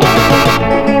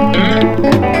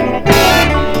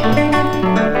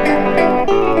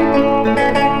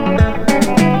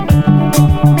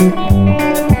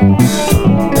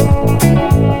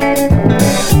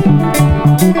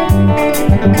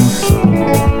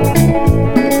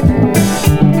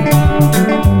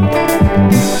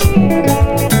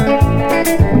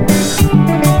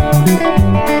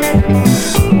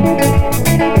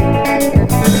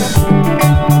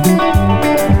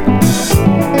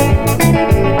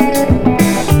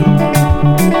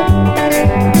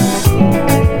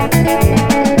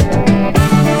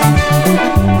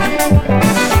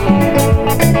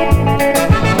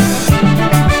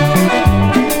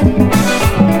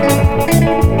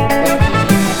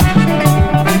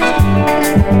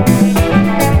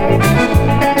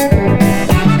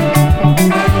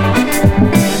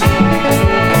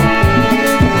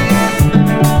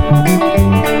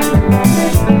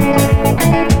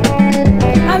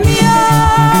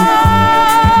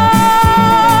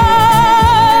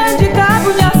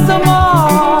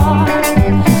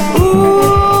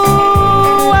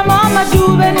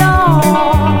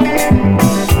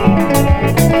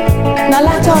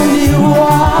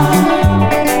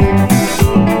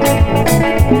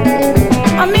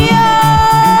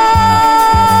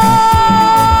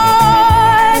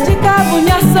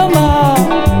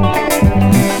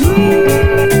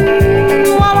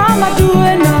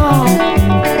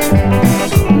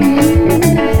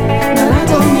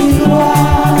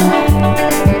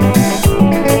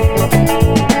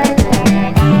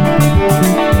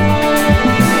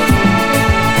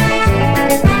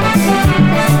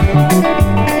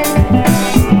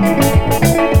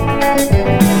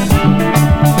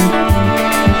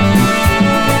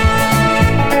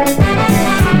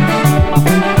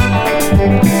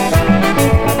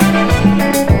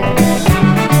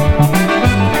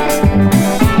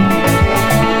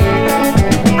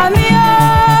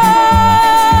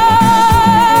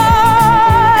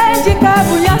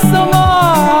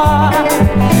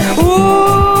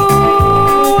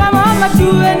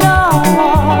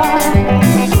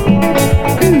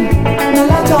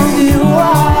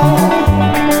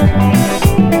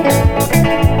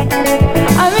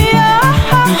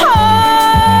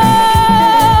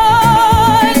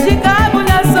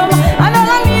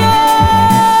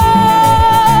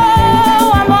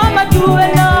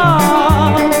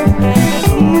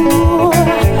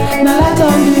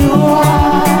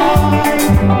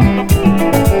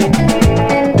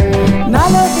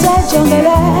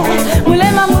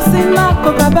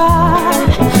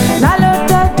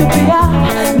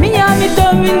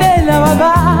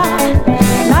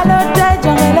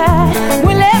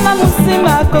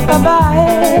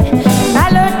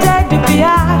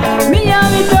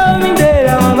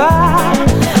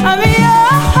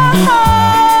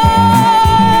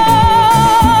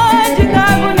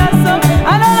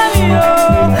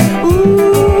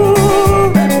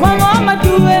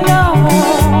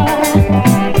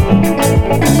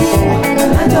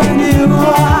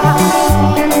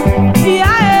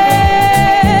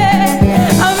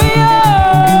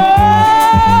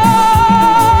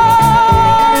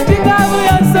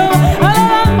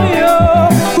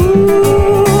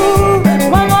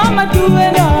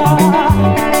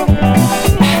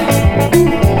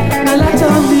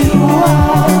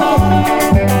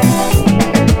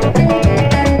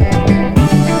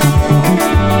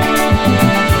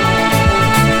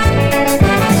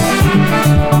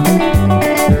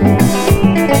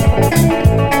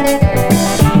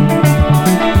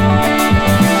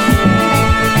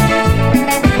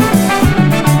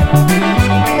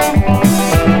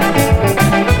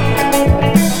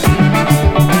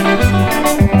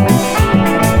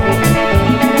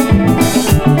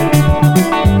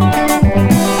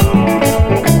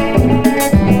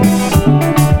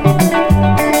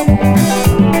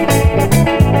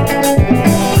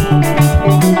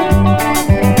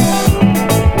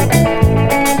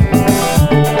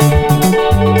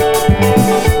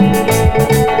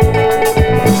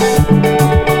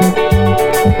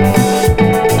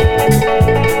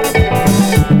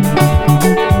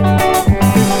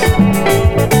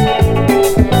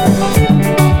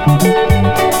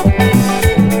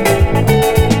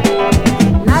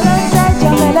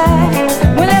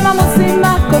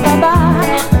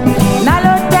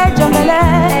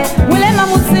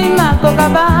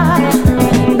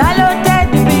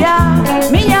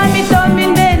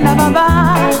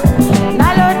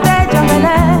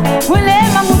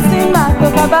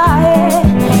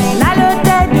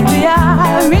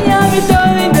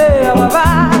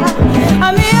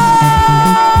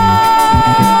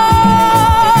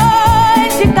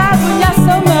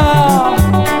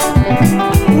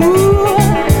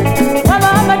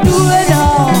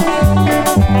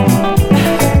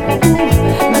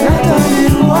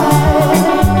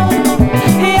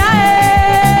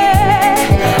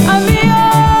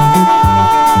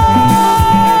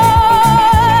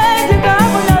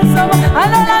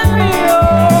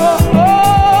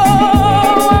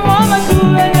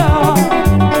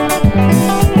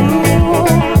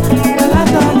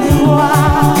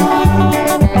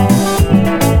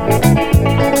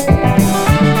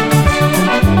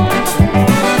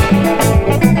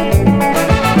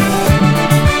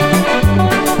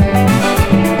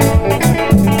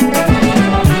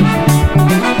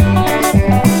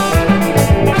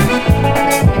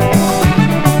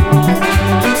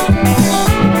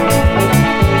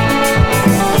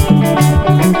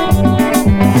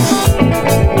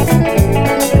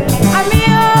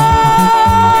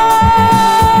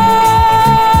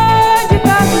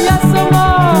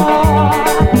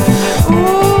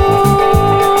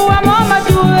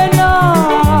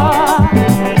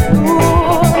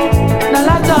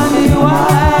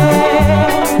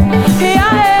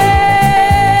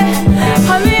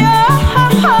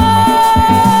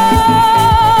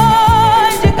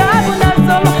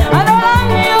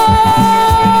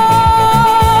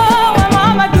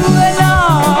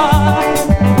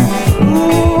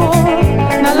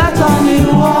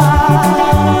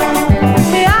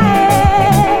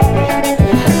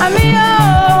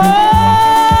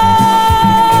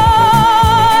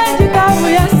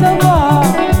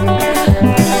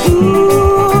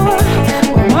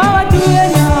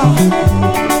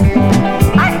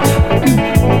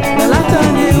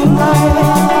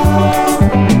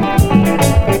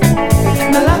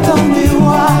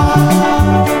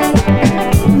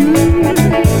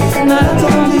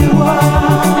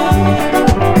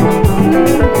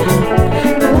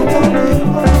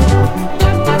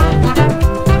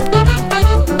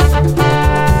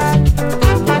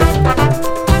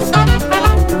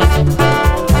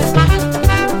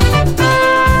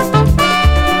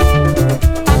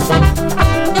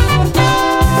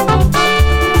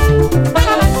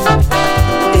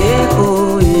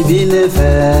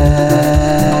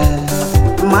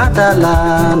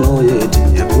 Madala no ye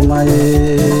die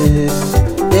bumaye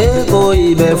ego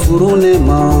ibe furune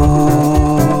ma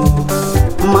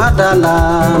Madala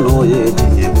no ye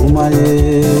die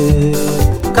bumaye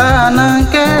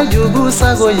kananke jugu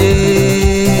sagoye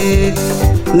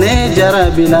ne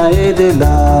jarabila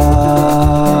edela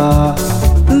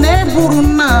ne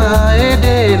buruna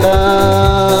edela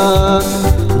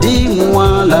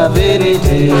dis-moi la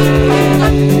vérité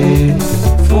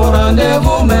faut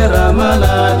rendez-vous mère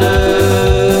malade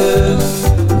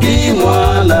dis-moi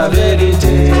la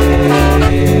vérité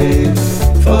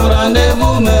faut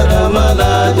rendez-vous mère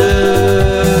malade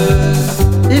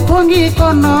ipongi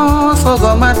kono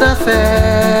sogo matafe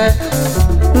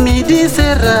midi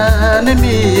sera ne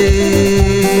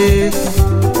miye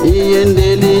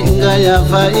iyendeli ngaya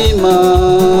faima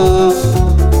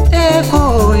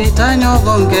eko itanyo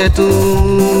gongetu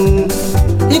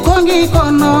ikongi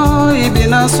kono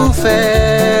ibina sufe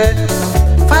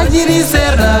fajiri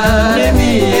sera ne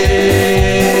miye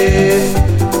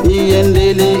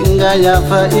iyendeli ngaya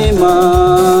faima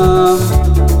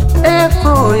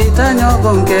eko itanyo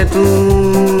gongetu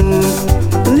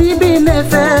nibine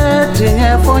feti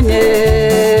nyefonye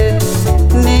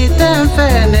ni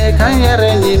temfene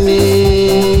kanyere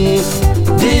nini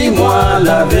dis-moi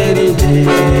la vérité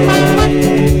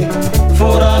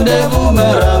faut rendez-vous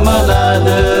mère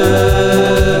malade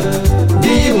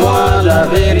dis-moi la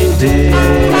vérité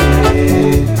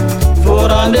faut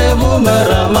rendez-vous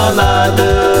mère malade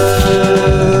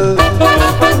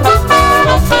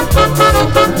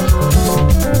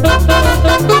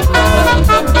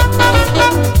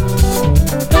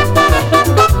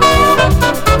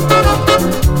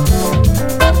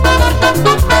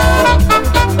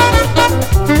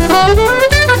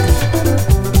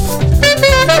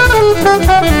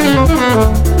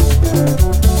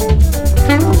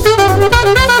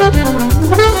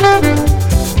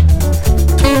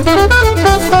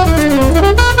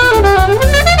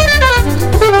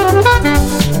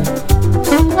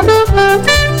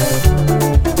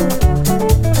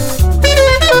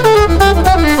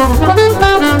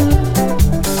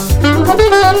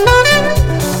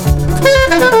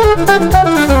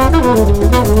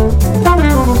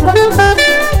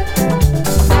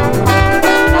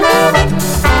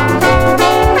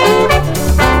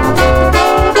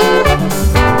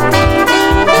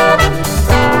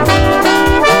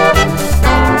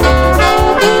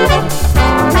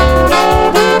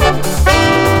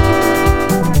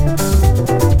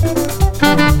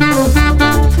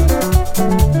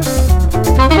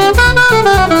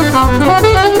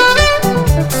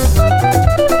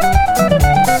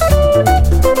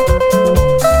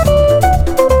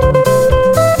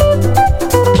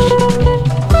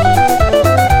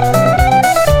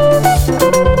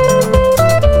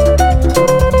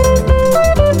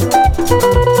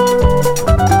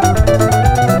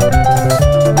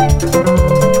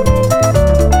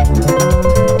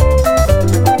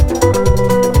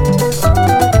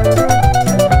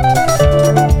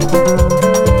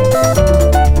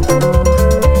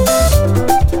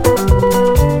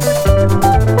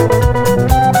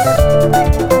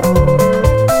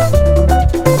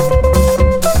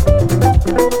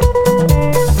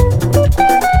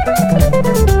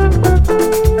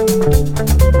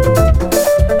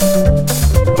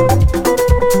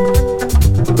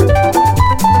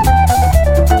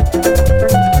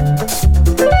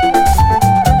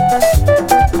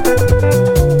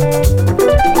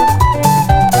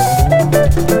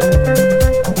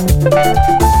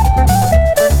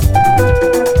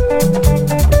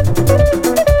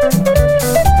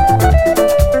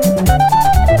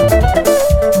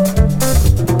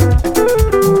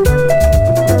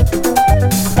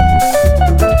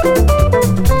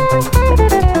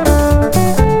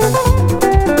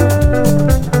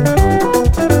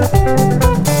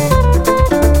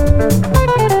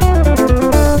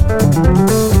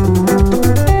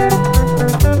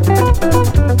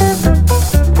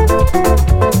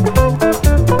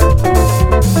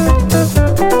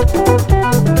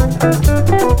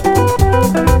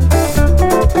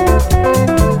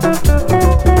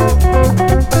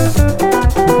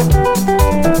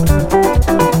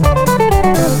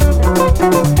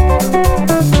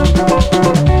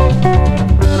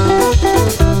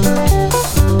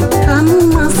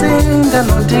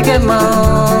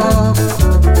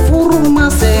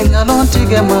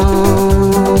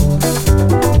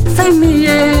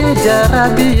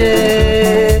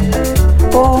Jarabiye,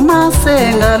 o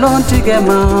masenga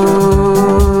lontigema,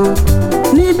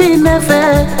 ni binefe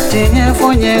tinye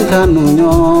fonye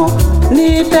kanunyo,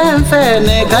 ni temfe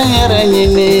ne kanyere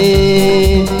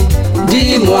nyini.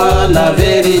 Dis-moi la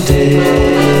vérité,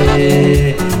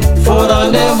 Au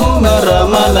rendez-vous me rend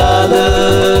malade.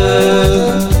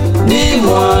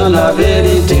 Dis-moi la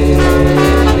vérité.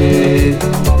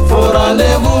 Au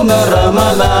rendez-vous me rend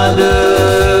malade.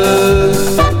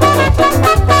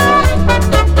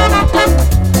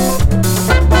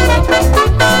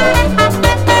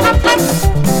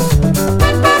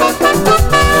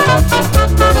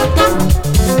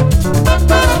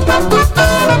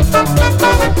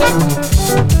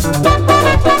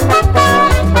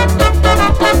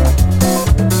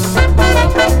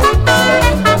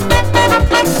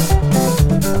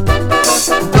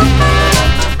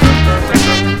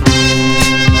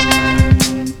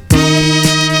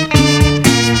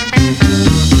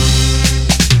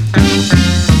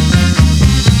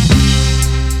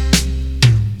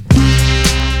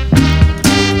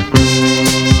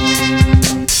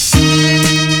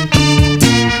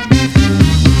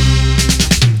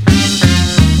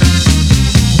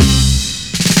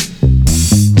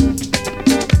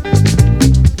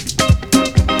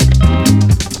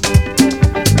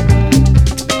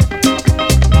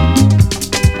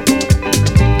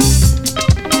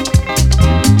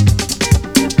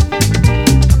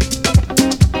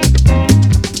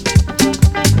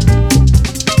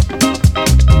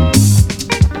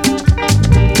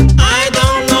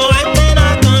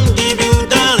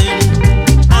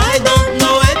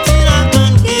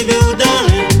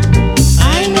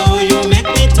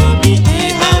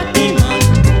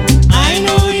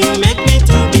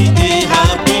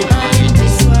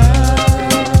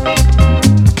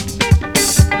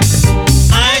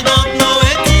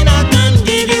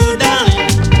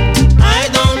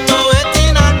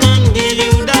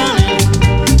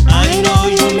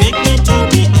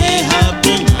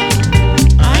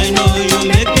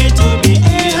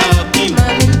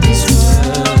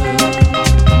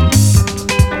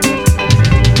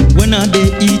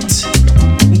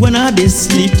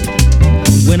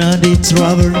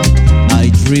 travel, I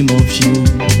dream of you.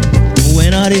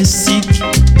 When I sick,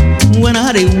 when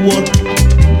I walk,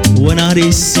 when I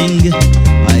sing,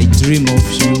 I dream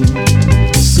of you.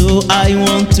 So I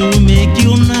want to make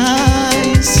you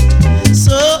nice.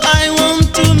 So I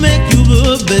want to make you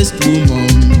the best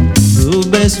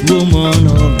woman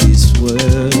of this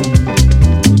world,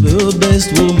 the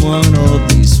best woman of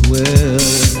this world.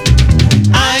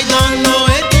 I don't know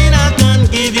anything I can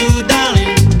give you,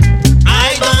 darling.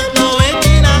 I don't know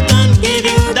anything I can give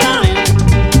you, darling.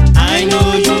 I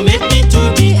know you make me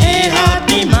to be a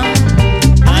happy man.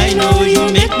 I know you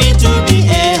make me to be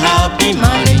a happy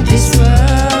man in this world.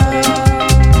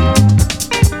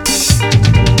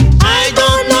 I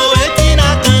don't know anything I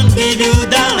can give you,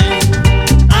 darling.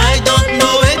 I don't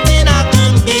know anything I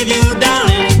can give you,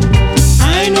 darling.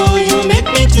 I know you make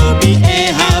me to be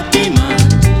a happy man.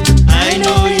 I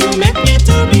know you make me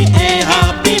to be a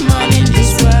happy man in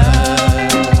this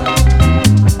world.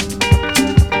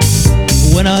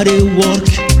 When I walk,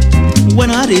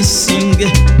 when I sing,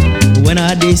 when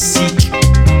I sick,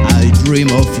 I dream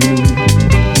of you.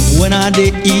 When I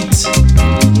eat,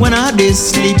 when I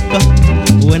sleep,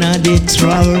 when I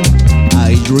travel,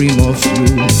 I dream of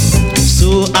you.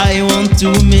 So I want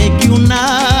to make you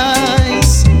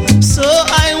nice. So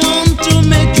I want to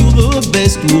make you the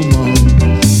best woman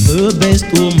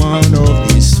of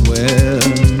this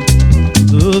world,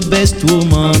 the best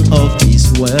woman of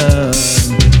this world.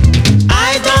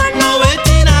 I don't know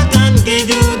anything I can give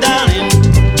you, darling.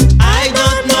 I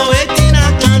don't know anything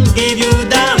I can give you,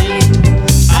 darling.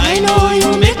 I know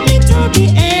you make me to be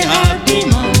a happy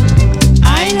man.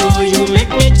 I know you make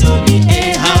me to be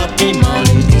a happy man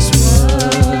in this world.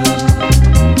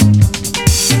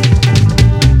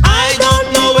 I don't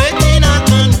know anything I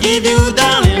can give you,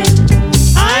 darling.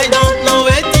 I don't know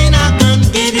anything I can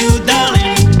give you,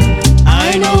 darling.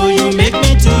 I know you make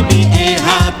me to be a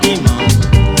happy man.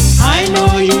 I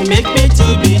know you make me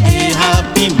to be a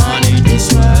happy man in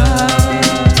this world.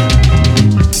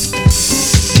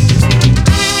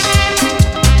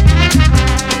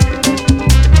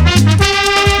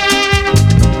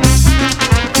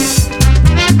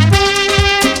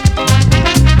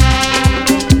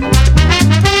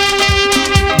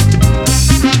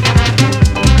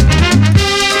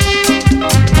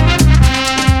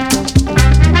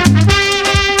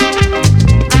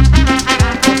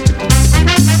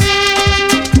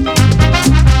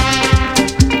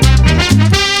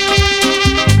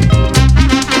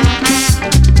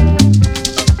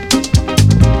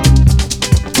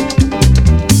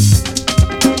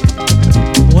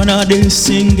 When I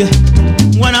sing,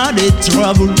 when I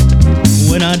travel,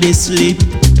 when I sleep,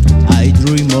 I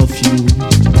dream of you.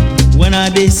 When I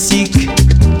sick,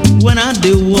 when I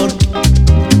work,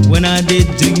 when I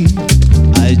dream,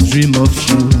 I dream of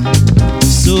you.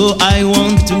 So I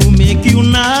want to make you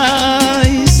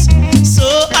nice. So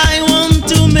I want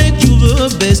to make you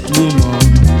the best woman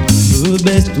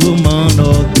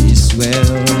of this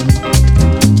world,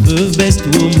 the best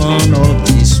woman of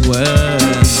this world.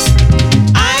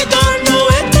 I don't know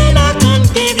anything I can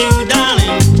give you,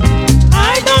 darling.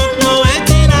 I don't know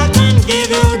anything I can give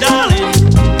you, darling.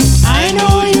 I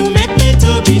know you make me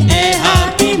to be a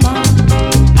happy man.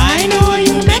 I know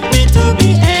you make me to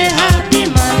be a happy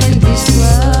man in this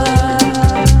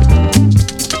world.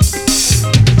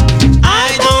 I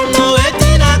don't know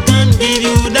anything I can give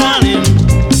you, darling.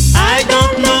 I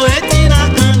don't know anything I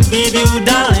can give you,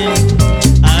 darling.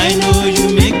 I know you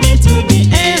make me to be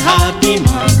a happy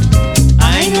man.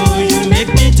 I know you make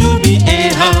me to be a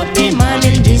happy man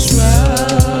in this world.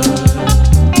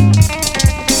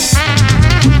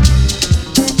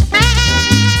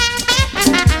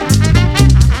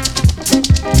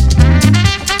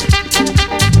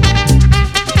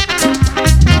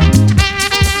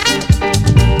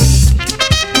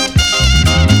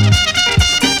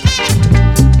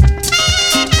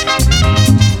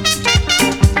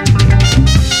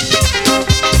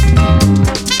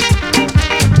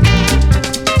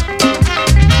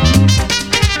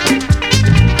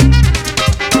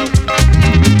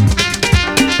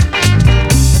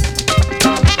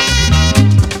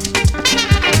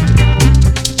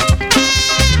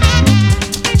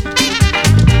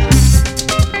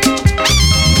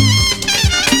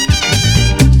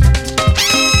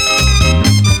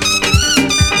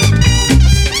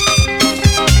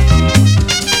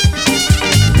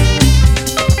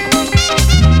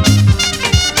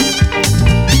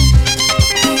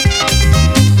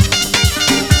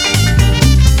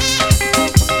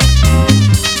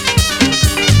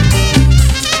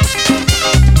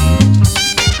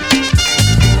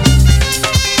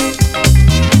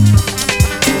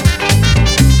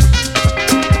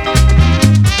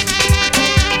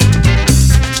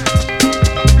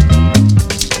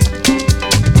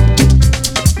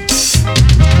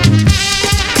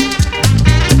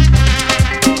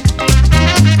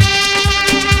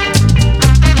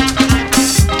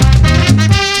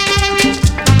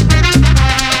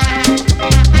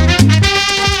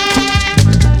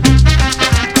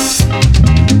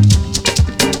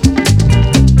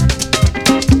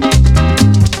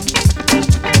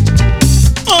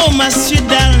 Oh, my sweet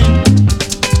darling,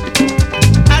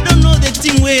 I don't know the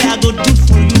thing where I go do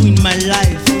for you in my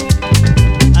life.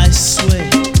 I swear.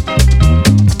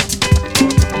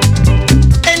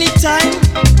 Anytime,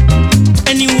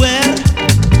 anywhere,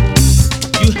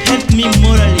 you help me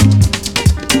morally.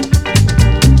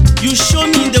 You show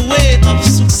me the way of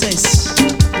success.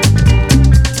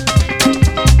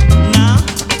 Now,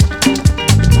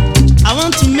 I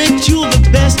want to make you the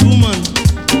best woman,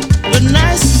 the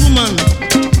nice woman,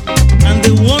 and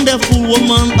the wonderful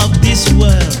woman of this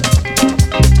world.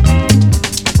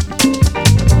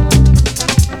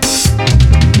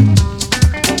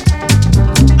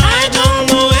 I don't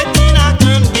know anything I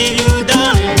can give you,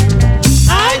 darling.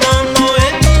 I don't know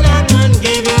anything I can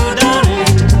give you, darling.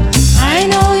 I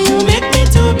know you make me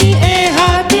to be a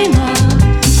happy man.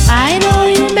 I know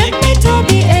you make me to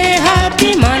be a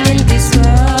happy man in this world.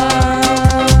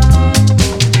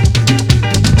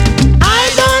 I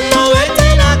don't know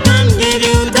anything I can give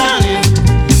you, darling.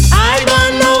 I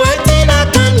don't know anything I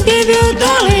can give you,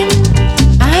 darling.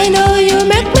 I know you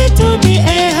make me to be a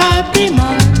happy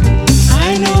man. I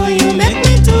know you make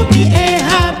me to be a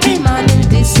happy man in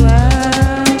this world.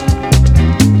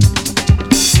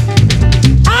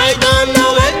 I don't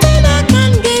know anything I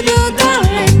can give you,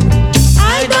 darling. I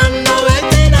don't know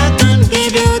anything I can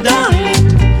give you, darling.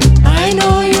 I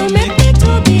know you make me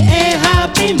to be a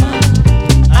happy man.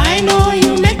 I know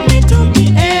you make me to be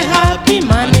a happy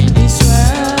man in this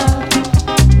world.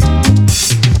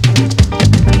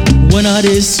 When I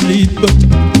dey sleep,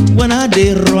 when I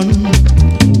dey run,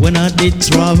 when I dey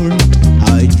travel,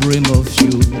 I dream of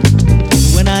you.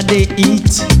 When I dey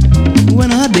eat,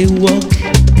 when I dey walk,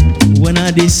 when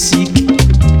I dey sick,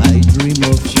 I dream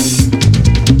of you.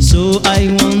 So I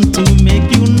want to make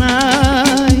you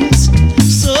nice.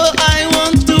 So I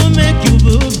want to make you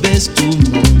the best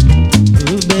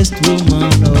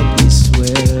woman of this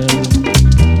world,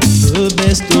 the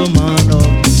best woman of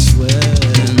this world.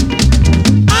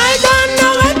 I don't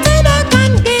know anything I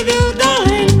can give you,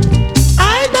 darling. I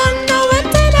don't know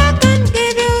anything I can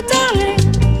give you, darling.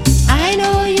 I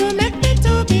know you make me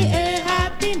to be a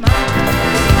happy man.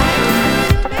 I know you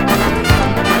make me